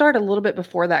 well, let's start a little bit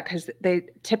before that because they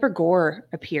Tipper Gore Oh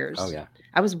appears. yeah.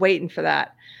 I was waiting for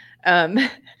that. Um,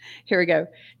 here we go.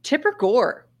 Tipper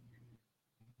Gore.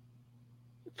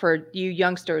 For you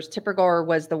youngsters, Tipper Gore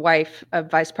was the wife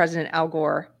of Vice President Al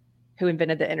Gore, who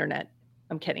invented the internet.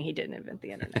 I'm kidding. He didn't invent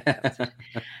the internet.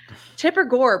 Tipper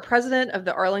Gore, president of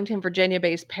the Arlington,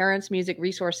 Virginia-based Parents Music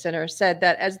Resource Center, said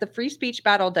that as the free speech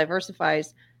battle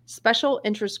diversifies, special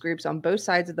interest groups on both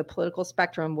sides of the political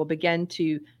spectrum will begin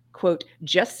to, quote,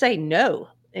 just say no,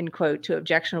 end quote, to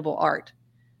objectionable art.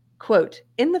 Quote,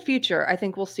 in the future, I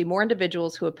think we'll see more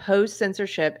individuals who oppose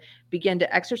censorship begin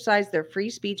to exercise their free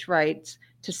speech rights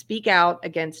to speak out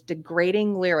against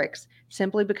degrading lyrics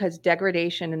simply because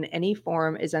degradation in any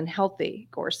form is unhealthy,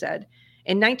 Gore said.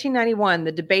 In 1991,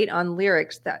 the debate on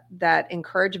lyrics that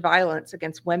encourage violence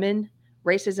against women,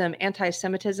 racism, anti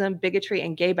Semitism, bigotry,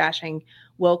 and gay bashing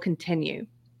will continue.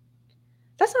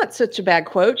 That's not such a bad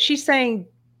quote. She's saying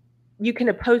you can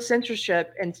oppose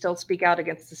censorship and still speak out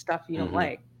against the stuff you don't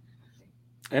like.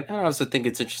 And I also think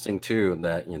it's interesting too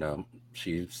that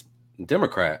she's a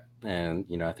Democrat, and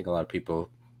I think a lot of people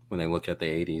when they look at the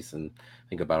 '80s and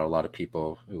think about a lot of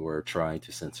people who were trying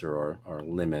to censor or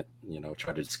limit,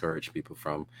 try to discourage people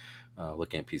from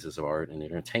looking at pieces of art and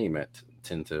entertainment,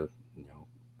 tend to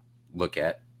look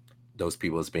at those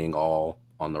people as being all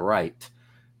on the right,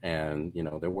 and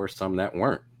there were some that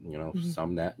weren't,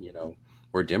 some that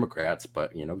were Democrats,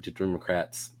 but the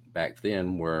Democrats back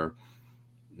then were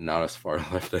not as far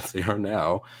left as they are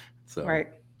now. So Right.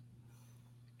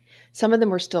 Some of them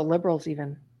were still liberals,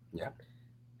 even. Yeah.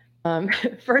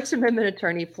 First Amendment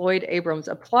attorney Floyd Abrams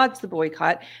applauds the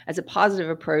boycott as a positive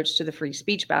approach to the free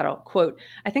speech battle. Quote,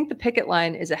 I think the picket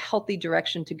line is a healthy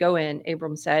direction to go in,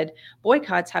 Abrams said.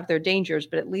 Boycotts have their dangers,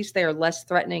 but at least they are less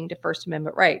threatening to First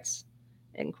Amendment rights.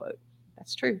 End quote.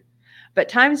 That's true. But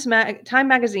Time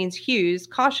Magazine's Hughes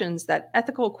cautions that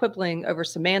ethical quibbling over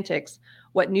semantics,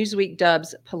 what Newsweek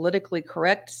dubs politically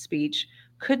correct speech,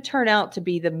 could turn out to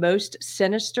be the most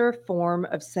sinister form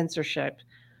of censorship.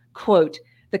 Quote,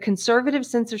 the conservative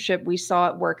censorship we saw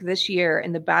at work this year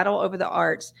in the battle over the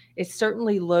arts is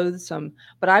certainly loathsome,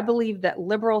 but I believe that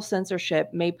liberal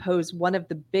censorship may pose one of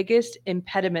the biggest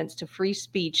impediments to free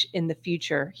speech in the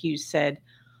future, Hughes said.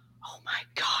 Oh my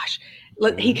gosh.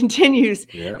 He continues,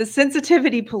 the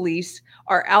sensitivity police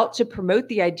are out to promote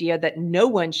the idea that no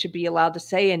one should be allowed to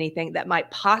say anything that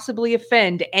might possibly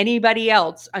offend anybody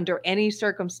else under any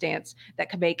circumstance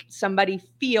that could make somebody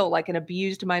feel like an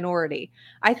abused minority.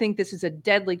 I think this is a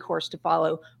deadly course to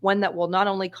follow, one that will not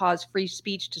only cause free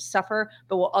speech to suffer,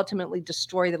 but will ultimately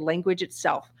destroy the language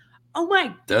itself. Oh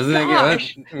my Doesn't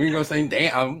gosh. it get, saying,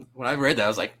 damn, when I read that, I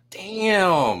was like,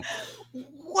 damn.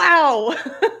 Wow.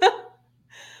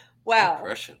 Wow.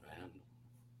 Impression, man.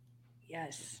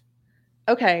 Yes.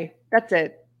 Okay, that's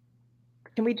it.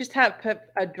 Can we just put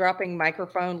a dropping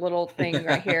microphone little thing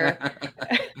right here?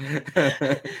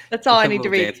 That's all I need to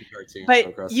read.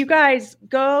 But you guys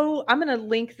go, I'm going to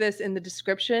link this in the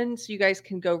description so you guys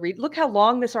can go read. Look how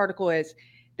long this article is.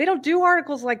 They don't do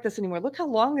articles like this anymore. Look how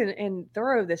long and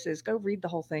thorough this is. Go read the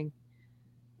whole thing.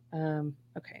 Okay, I'm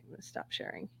going to stop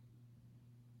sharing.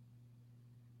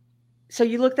 So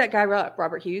you looked that guy up,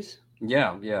 Robert Hughes?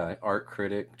 Yeah, art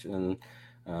critic, and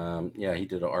he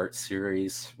did an art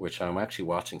series, which I'm actually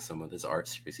watching some of his art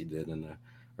series he did in the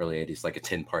early '80s, like a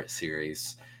 10-part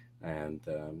series, and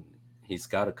he's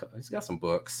got some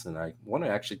books, and I want to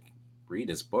actually read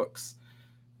his books.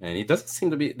 And there doesn't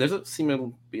seem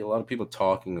to be a lot of people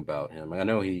talking about him. I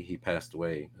know he passed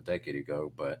away a decade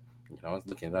ago, but I was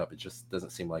looking it up. It just doesn't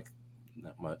seem like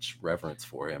that much reverence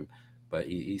for him. But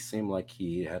he seemed like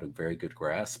he had a very good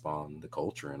grasp on the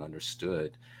culture and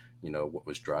understood, what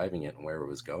was driving it and where it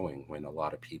was going, when a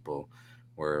lot of people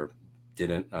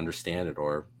didn't understand it,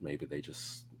 or maybe they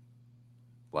just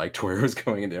liked where it was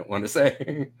going and didn't want to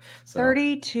say. So,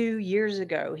 32 years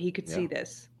ago, he could see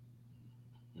this.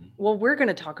 Well, we're going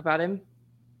to talk about him.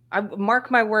 I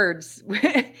mark my words.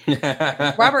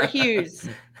 Robert Hughes.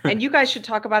 And you guys should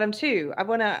talk about him too. I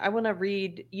want to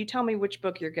read. You tell me which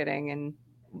book you're getting, and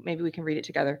maybe we can read it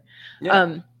together.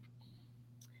 Yeah.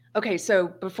 Okay, so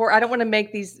before, I don't want to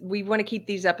make these, we want to keep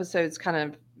these episodes kind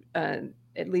of,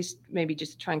 at least maybe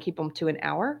just try and keep them to an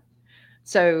hour.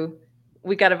 So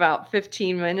we got about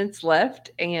 15 minutes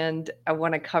left, and I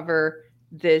want to cover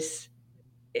this.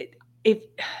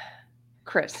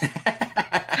 Chris.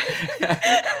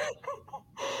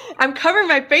 I'm covering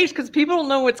my face because people don't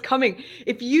know what's coming.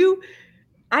 If you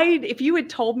had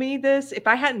told me this, if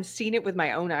I hadn't seen it with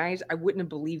my own eyes, I wouldn't have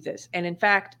believed this. And in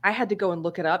fact, I had to go and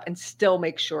look it up and still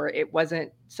make sure it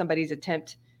wasn't somebody's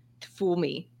attempt to fool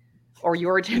me or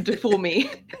your attempt to fool me.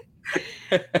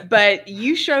 But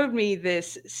you showed me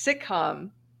this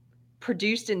sitcom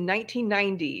produced in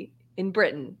 1990 in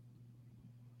Britain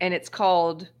and it's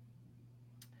called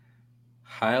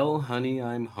Heil Honey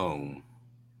I'm Home.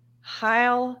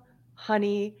 Heil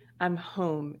Honey I'm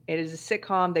Home. It is a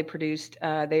sitcom they produced.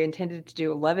 They intended to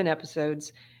do 11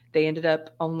 episodes. They ended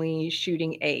up only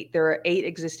shooting 8. There are 8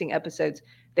 existing episodes.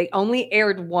 They only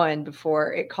aired one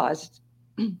before it caused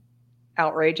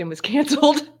outrage and was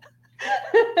canceled.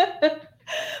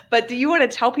 But do you want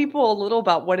to tell people a little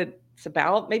about what it's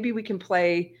about? Maybe we can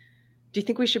play. Do you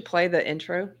think we should play the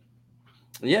intro?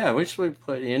 Yeah, we should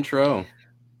play the intro.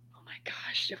 Oh my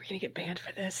gosh, are we gonna get banned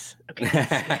for this? Okay, let's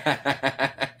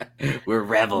see. We're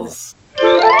rebels.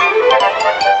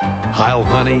 Heil,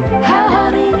 honey. Heil,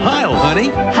 honey. Heil, honey.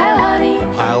 Heil, honey.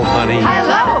 Heil, honey.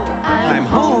 Hello. I'm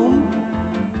home.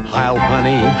 Heil,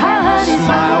 honey. Heil, honey.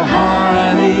 Smile,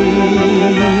 honey.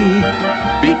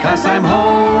 Because I'm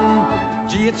home.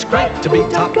 Gee, it's great to be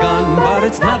Top Gun, but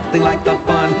it's nothing like the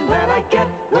fun that I get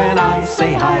when I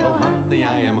say Heil, honey,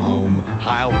 I am home.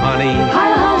 Heil, honey.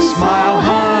 Heil, honey. Smile,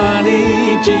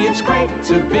 honey. Gee, it's great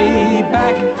to be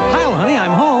back. Heil, honey,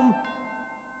 I'm home.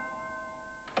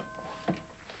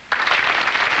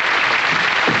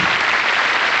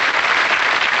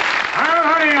 Heil,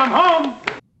 honey, I'm home.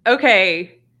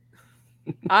 Okay.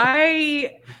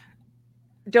 I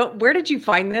don't. Where did you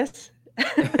find this?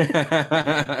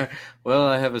 Well,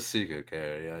 I have a secret,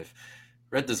 Keri. I've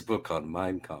read this book called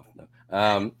Mein Kampf. No.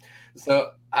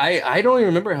 So I don't even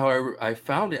remember how I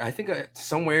found it. I think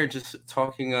somewhere just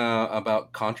talking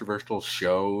about controversial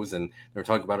shows, and they were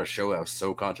talking about a show that was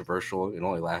so controversial it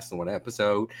only lasted one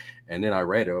episode. And then I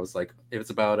read it. I was like, if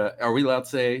it's about, are we allowed to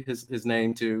say his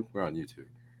name too? We're on YouTube.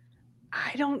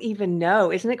 I don't even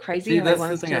know. Isn't it crazy See, how they that's want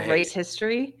the us thing to I hate. erase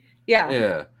history? Yeah.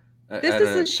 Yeah. This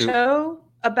is a show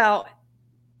about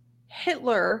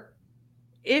Hitler.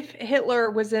 If Hitler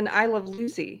was in I Love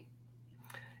Lucy.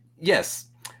 Yes.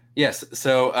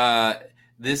 So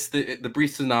the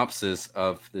brief synopsis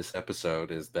of this episode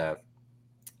is that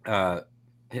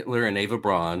Hitler and Eva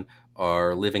Braun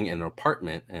are living in an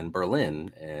apartment in Berlin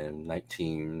in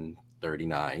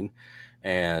 1939,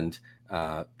 and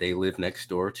they live next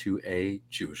door to a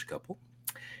Jewish couple,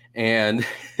 and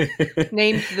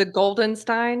Named the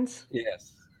Goldensteins.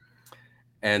 yes.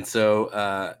 And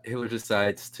so Hitler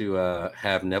decides to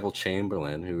have Neville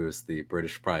Chamberlain, who is the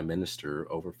British Prime Minister,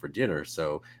 over for dinner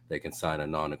so they can sign a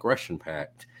non-aggression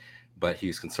pact. But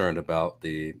he's concerned about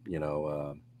the,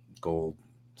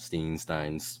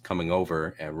 Goldsteins coming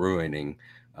over and ruining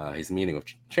his meeting with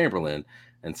Chamberlain.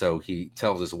 And so he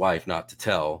tells his wife not to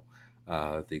tell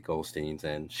the Goldsteins,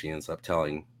 and she ends up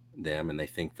telling them, and they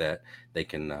think that they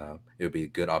can, it would be a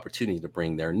good opportunity to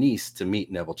bring their niece to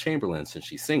meet Neville Chamberlain since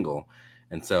she's single.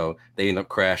 And so they end up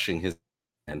crashing his,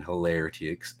 and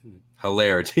hilarity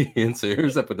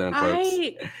ensues. I put down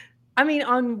quotes. I mean,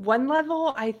 on one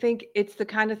level, I think it's the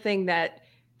kind of thing that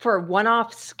for a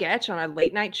one-off sketch on a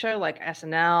late night show like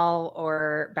SNL,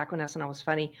 or back when SNL was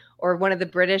funny, or one of the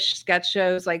British sketch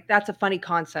shows, like that's a funny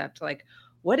concept. Like,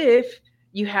 what if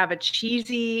you have a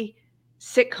cheesy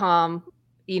sitcom,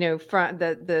 from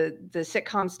the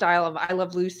sitcom style of I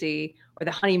Love Lucy or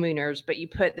The Honeymooners, but you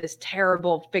put this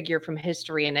terrible figure from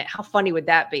history in it? How funny would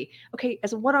that be? Okay,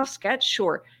 as a one-off sketch,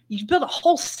 sure. You build a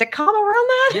whole sitcom around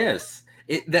that? Yes.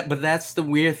 But that's the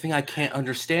weird thing. I can't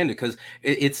understand it because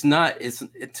it's not.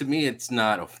 To me, it's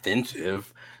not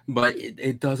offensive, but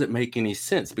it doesn't make any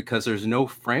sense because there's no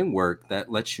framework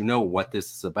that lets you know what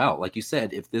this is about. Like you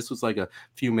said, if this was like a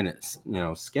few minutes,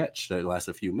 sketch that lasts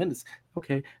a few minutes,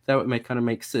 okay, that would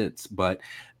make sense. But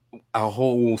a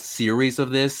whole series of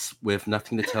this with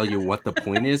nothing to tell you what the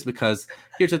point is, because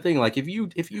here's the thing: like if you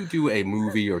do a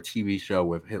movie or TV show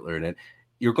with Hitler in it,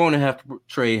 you're going to have to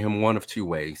portray him one of two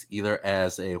ways, either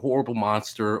as a horrible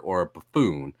monster or a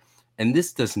buffoon. And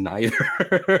this does neither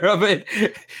of it.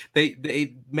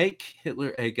 They make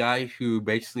Hitler a guy who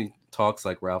basically talks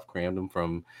like Ralph Cramden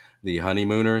from The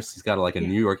Honeymooners. He's got a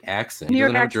New York accent. He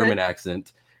doesn't have a German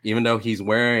accent, even though he's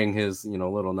wearing his,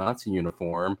 little Nazi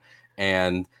uniform.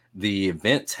 And the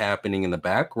events happening in the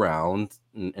background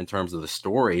in terms of the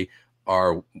story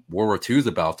are World War II is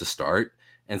about to start.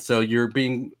 And so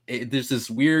there's this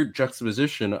weird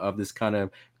juxtaposition of this kind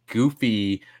of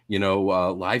goofy,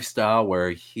 lifestyle where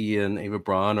he and Eva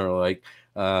Braun are like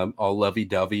all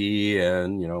lovey-dovey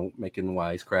and, making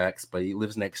wisecracks, but he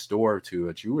lives next door to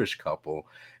a Jewish couple.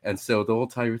 And so the whole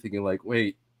time you're thinking like,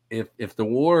 wait, if the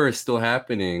war is still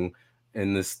happening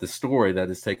in the story that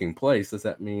is taking place, does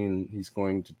that mean he's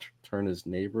going to turn his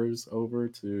neighbors over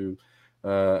to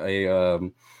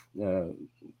a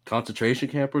concentration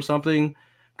camp or something?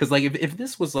 Because like if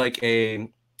this was like a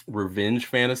revenge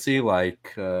fantasy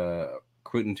like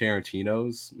Quentin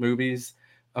Tarantino's movies,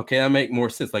 okay, that make more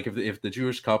sense. Like if the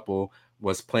Jewish couple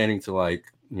was planning to like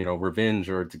revenge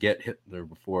or to get Hitler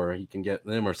before he can get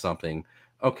them or something,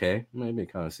 okay, maybe I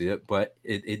kind of see it, but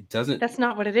it doesn't. That's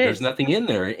not what it There's is. nothing in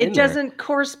there It doesn't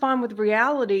correspond with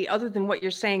reality other than what you're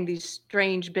saying, these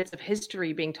strange bits of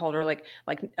history being told, or like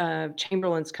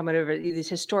Chamberlain's coming over, these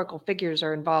historical figures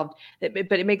are involved, but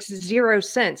it makes zero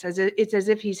sense, it's as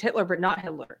if he's Hitler but not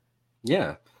Hitler.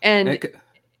 Yeah, and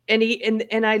And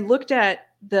and I looked at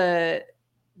the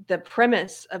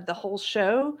premise of the whole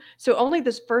show. So only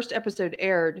this first episode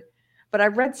aired, but I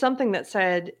read something that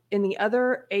said in the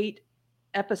other 8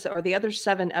 episodes, or the other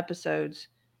 7 episodes,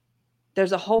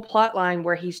 there's a whole plot line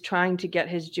where he's trying to get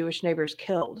his Jewish neighbors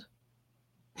killed.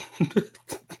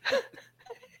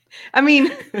 I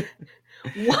mean,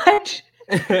 what?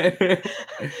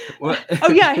 What?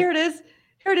 Oh yeah, here it is.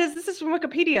 Here it is. This is from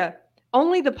Wikipedia.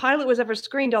 Only the pilot was ever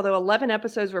screened, although 11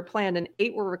 episodes were planned and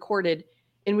 8 were recorded,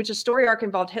 in which a story arc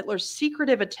involved Hitler's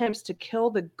secretive attempts to kill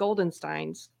the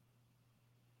Goldensteins.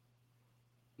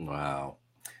 Wow.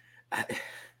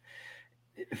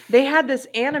 They had this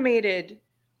animated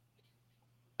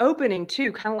opening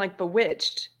too, kind of like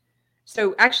Bewitched.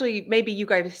 So actually, maybe you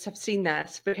guys have seen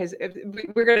that, because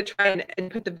we're going to try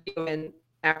and put the video in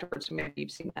afterwards. So maybe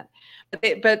you've seen that.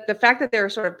 But the fact that they were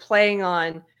sort of playing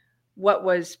on what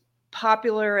was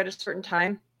popular at a certain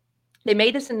time, they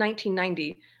made this in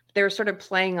 1990. But they were sort of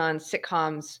playing on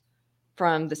sitcoms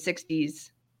from the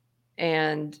 60s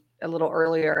and a little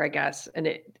earlier, I guess. And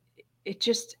it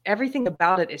just, everything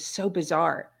about it is so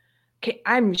bizarre. Okay,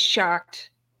 I'm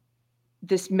shocked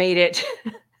this made it.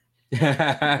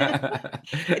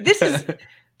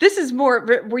 This is more.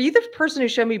 Were you the person who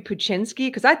showed me Puchinsky?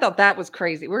 Because I thought that was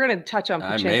crazy. We're going to touch on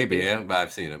Puchinsky. Maybe, yeah, but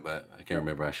I've seen it, but I can't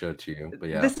remember. I showed it to you, but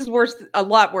yeah, this is worse, a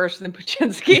lot worse than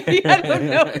Puchinsky. I don't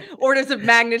know, orders of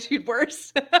magnitude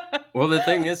worse. Well, the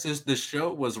thing is the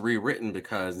show was rewritten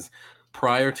because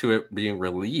prior to it being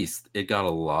released, it got a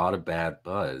lot of bad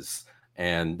buzz,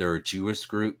 and there are Jewish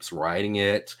groups writing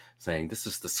it, saying this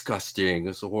is disgusting,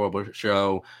 this is a horrible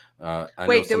show.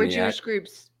 Wait, there were Jewish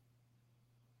groups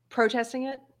protesting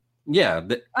it? Yeah,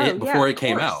 before it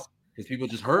came course. out, because people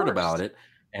just heard about it,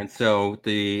 and so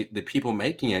the people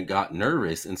making it got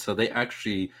nervous, and so they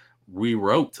actually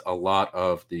rewrote a lot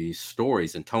of the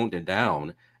stories and toned it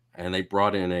down, and they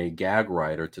brought in a gag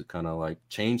writer to kind of like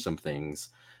change some things.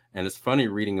 And it's funny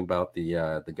reading about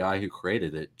the guy who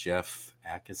created it, Jeff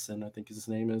Atkinson, I think his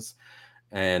name is,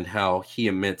 and how he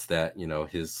admits that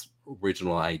his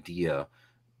original idea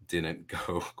didn't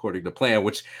go according to plan,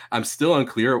 which I'm still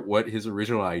unclear what his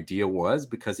original idea was,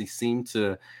 because he seemed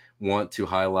to want to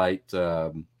highlight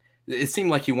it seemed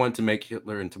like he wanted to make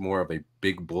Hitler into more of a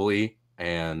big bully,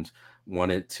 and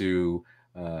wanted to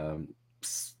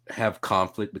have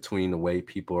conflict between the way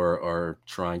people are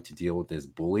trying to deal with this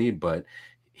bully, but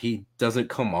he doesn't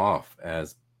come off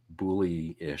as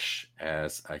bully-ish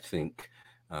as I think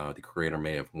the creator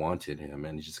may have wanted him,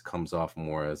 and he just comes off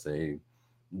more as a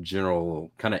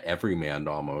general kind of everyman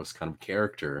almost kind of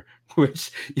character,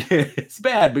 which it's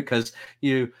bad because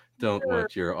you don't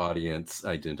want your audience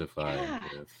identifying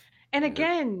with. And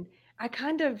again, I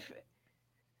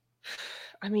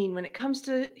mean, when it comes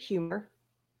to humor,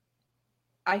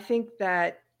 I think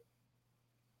that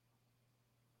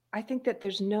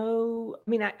there's no, I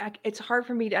mean, it's hard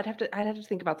for me to, I'd have to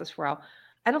think about this for a while.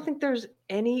 I don't think there's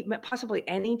possibly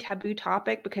any taboo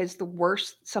topic, because the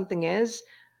worse something is,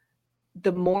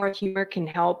 the more humor can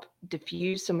help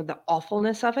diffuse some of the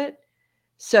awfulness of it.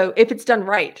 So if it's done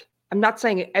right, I'm not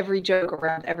saying every joke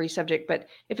around every subject, but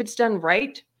if it's done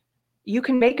right, you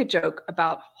can make a joke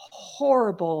about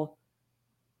horrible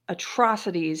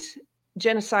atrocities,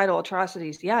 genocidal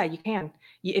atrocities. Yeah, you can.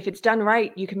 If it's done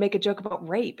right, you can make a joke about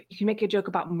rape. You can make a joke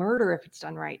about murder if it's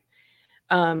done right.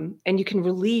 And you can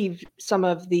relieve some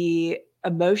of the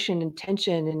emotion and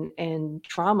tension and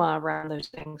trauma around those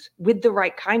things with the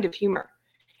right kind of humor.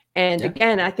 And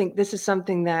again, I think this is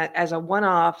something that, as a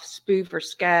one-off spoof or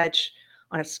sketch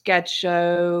on a sketch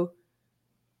show,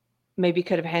 maybe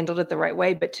could have handled it the right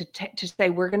way. But to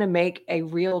say we're going to make a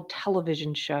real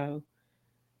television show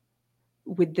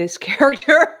with this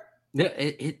character, yeah,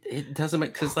 it doesn't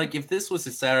make, because like if this was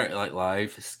a Saturday Night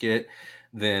Live skit,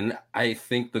 then I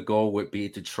think the goal would be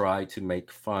to try to make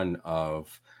fun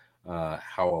of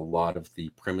how a lot of the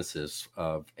premises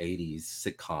of 80s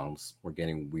sitcoms were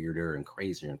getting weirder and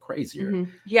crazier and crazier.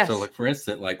 Mm-hmm. Yes. So like for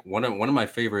instance, like one of my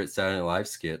favorite Saturday Night Live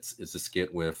skits is a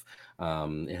skit with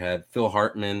it had Phil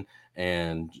Hartman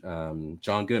and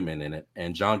John Goodman in it,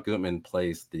 and John Goodman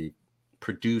plays the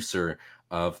producer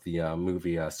of the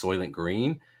movie Soylent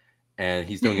Green, and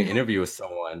he's doing an interview with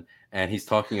someone, and he's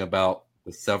talking about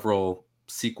the several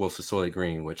sequels to Soylent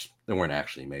Green, which they weren't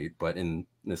actually made, but in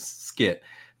this skit,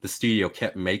 the studio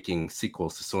kept making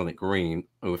sequels to Soylent Green,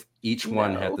 with each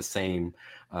one had the same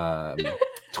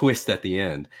twist at the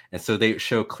end. And so they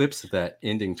show clips of that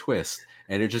ending twist,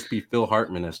 and it'd just be Phil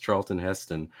Hartman as Charlton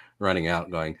Heston running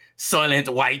out going, "Soylent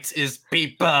White is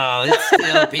people. It's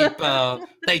still people.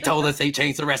 They told us they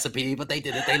changed the recipe, but they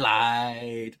didn't. They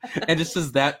lied." And it's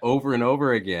just that over and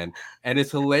over again. And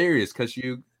it's hilarious because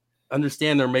you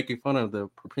understand they're making fun of the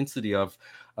propensity of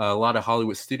a lot of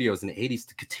Hollywood studios in the 80s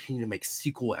to continue to make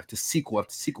sequel after sequel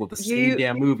after sequel, the same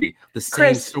damn movie, the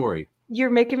same story. You're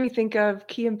making me think of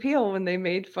Key and Peele when they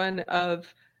made fun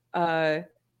of Gremlins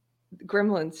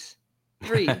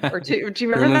 3 or 2. Do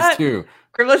you remember that? 2.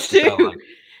 Gremlins 2.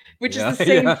 Which is the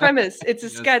same premise. It's a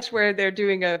sketch where they're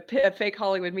doing a fake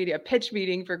Hollywood media pitch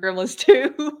meeting for Gremlins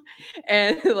 2.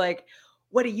 And like,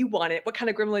 what do you want it? What kind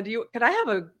of gremlin do you? Could I have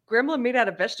a gremlin made out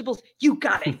of vegetables? You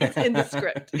got it. It's in the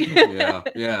script.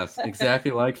 Yes,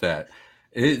 exactly like that.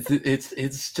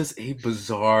 It's just a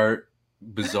bizarre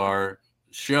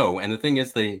show. And the thing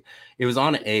is, it was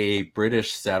on a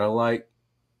British satellite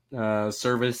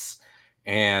service,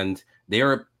 and they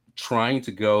are trying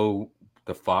to go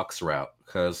the Fox route,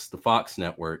 because the Fox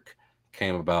network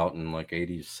came about in like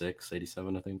 86,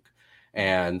 87, I think.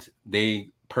 And they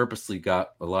purposely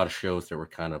got a lot of shows that were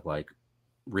kind of like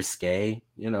risque,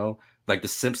 like The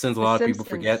Simpsons. A lot of people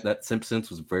forget that Simpsons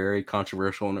was very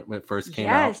controversial when it first came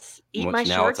out. Yes, Eat My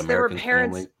Shorts. There were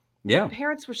parents. Family. Yeah,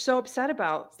 parents were so upset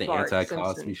about the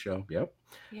anti-Cosby show. Yep.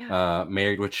 Yeah.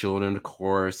 Married with Children, of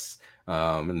course.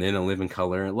 And then A Living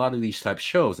Color, and a lot of these type of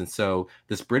shows. And so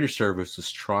this British service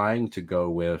was trying to go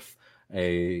with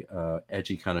a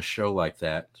edgy kind of show like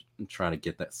that, and trying to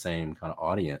get that same kind of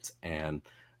audience, and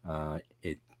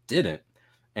it didn't.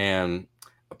 And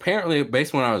apparently,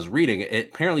 based on what I was reading,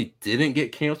 it apparently didn't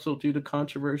get canceled due to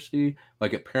controversy.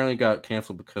 Like, it apparently got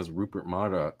canceled because Rupert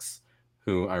Murdoch's,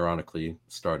 who ironically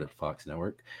started Fox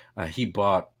Network, he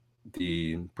bought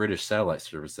the British satellite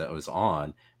service that was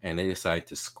on, and they decided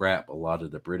to scrap a lot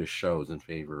of the British shows in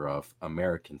favor of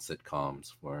American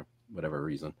sitcoms for whatever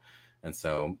reason. And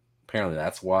so apparently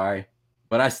that's why.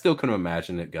 But I still couldn't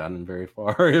imagine it gotten very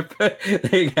far if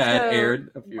they got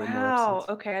aired a few more episodes. Wow.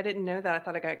 Okay, I didn't know that. I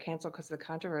thought it got canceled because of the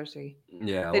controversy.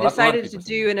 Yeah. They decided to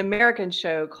do an American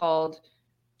show called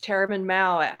Chairman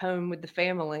Mao at Home with the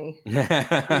Family.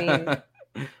 I mean,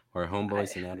 or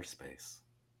Homeboys in Outer Space.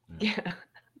 Yeah.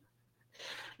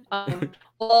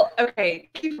 Well, okay.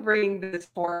 Keep bringing this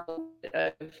form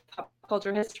of pop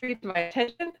culture history to my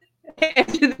attention and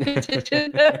to the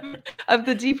attention of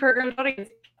the Deprogrammed audience.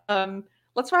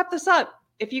 Let's wrap this up.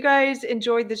 If you guys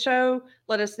enjoyed the show,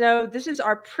 let us know. This is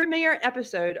our premiere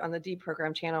episode on the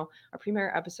Deprogrammed channel, our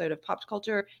premiere episode of Pop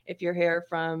Culture. If you're here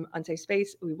from Unsafe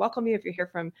Space, we welcome you. If you're here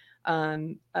from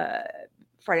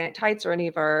Friday Night Tights or any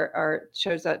of our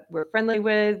shows that we're friendly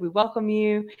with, we welcome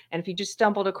you. And if you just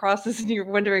stumbled across this and you're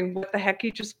wondering what the heck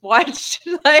you just watched,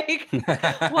 like,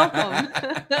 welcome.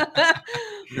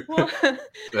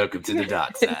 Welcome to the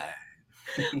dark side.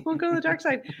 Welcome to the dark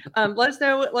side. Let us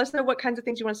know what kinds of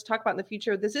things you want us to talk about in the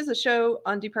future. This is a show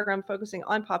on Deprogrammed focusing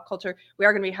on pop culture. We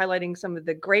are going to be highlighting some of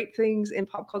the great things in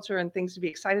pop culture and things to be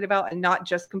excited about, and not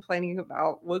just complaining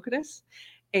about wokeness.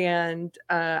 And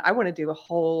I want to do a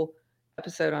whole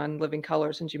episode on Living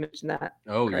Color, since you mentioned that.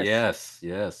 Oh, Chris.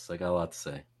 yes. I got a lot to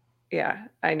say. Yeah,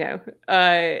 I know.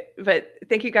 But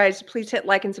thank you guys. Please hit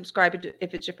like and subscribe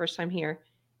if it's your first time here.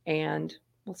 And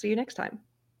we'll see you next time.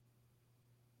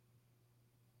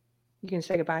 You can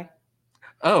say goodbye.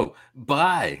 Oh,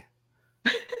 bye.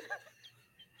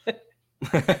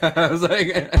 I was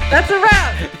like, that's a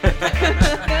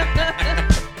wrap.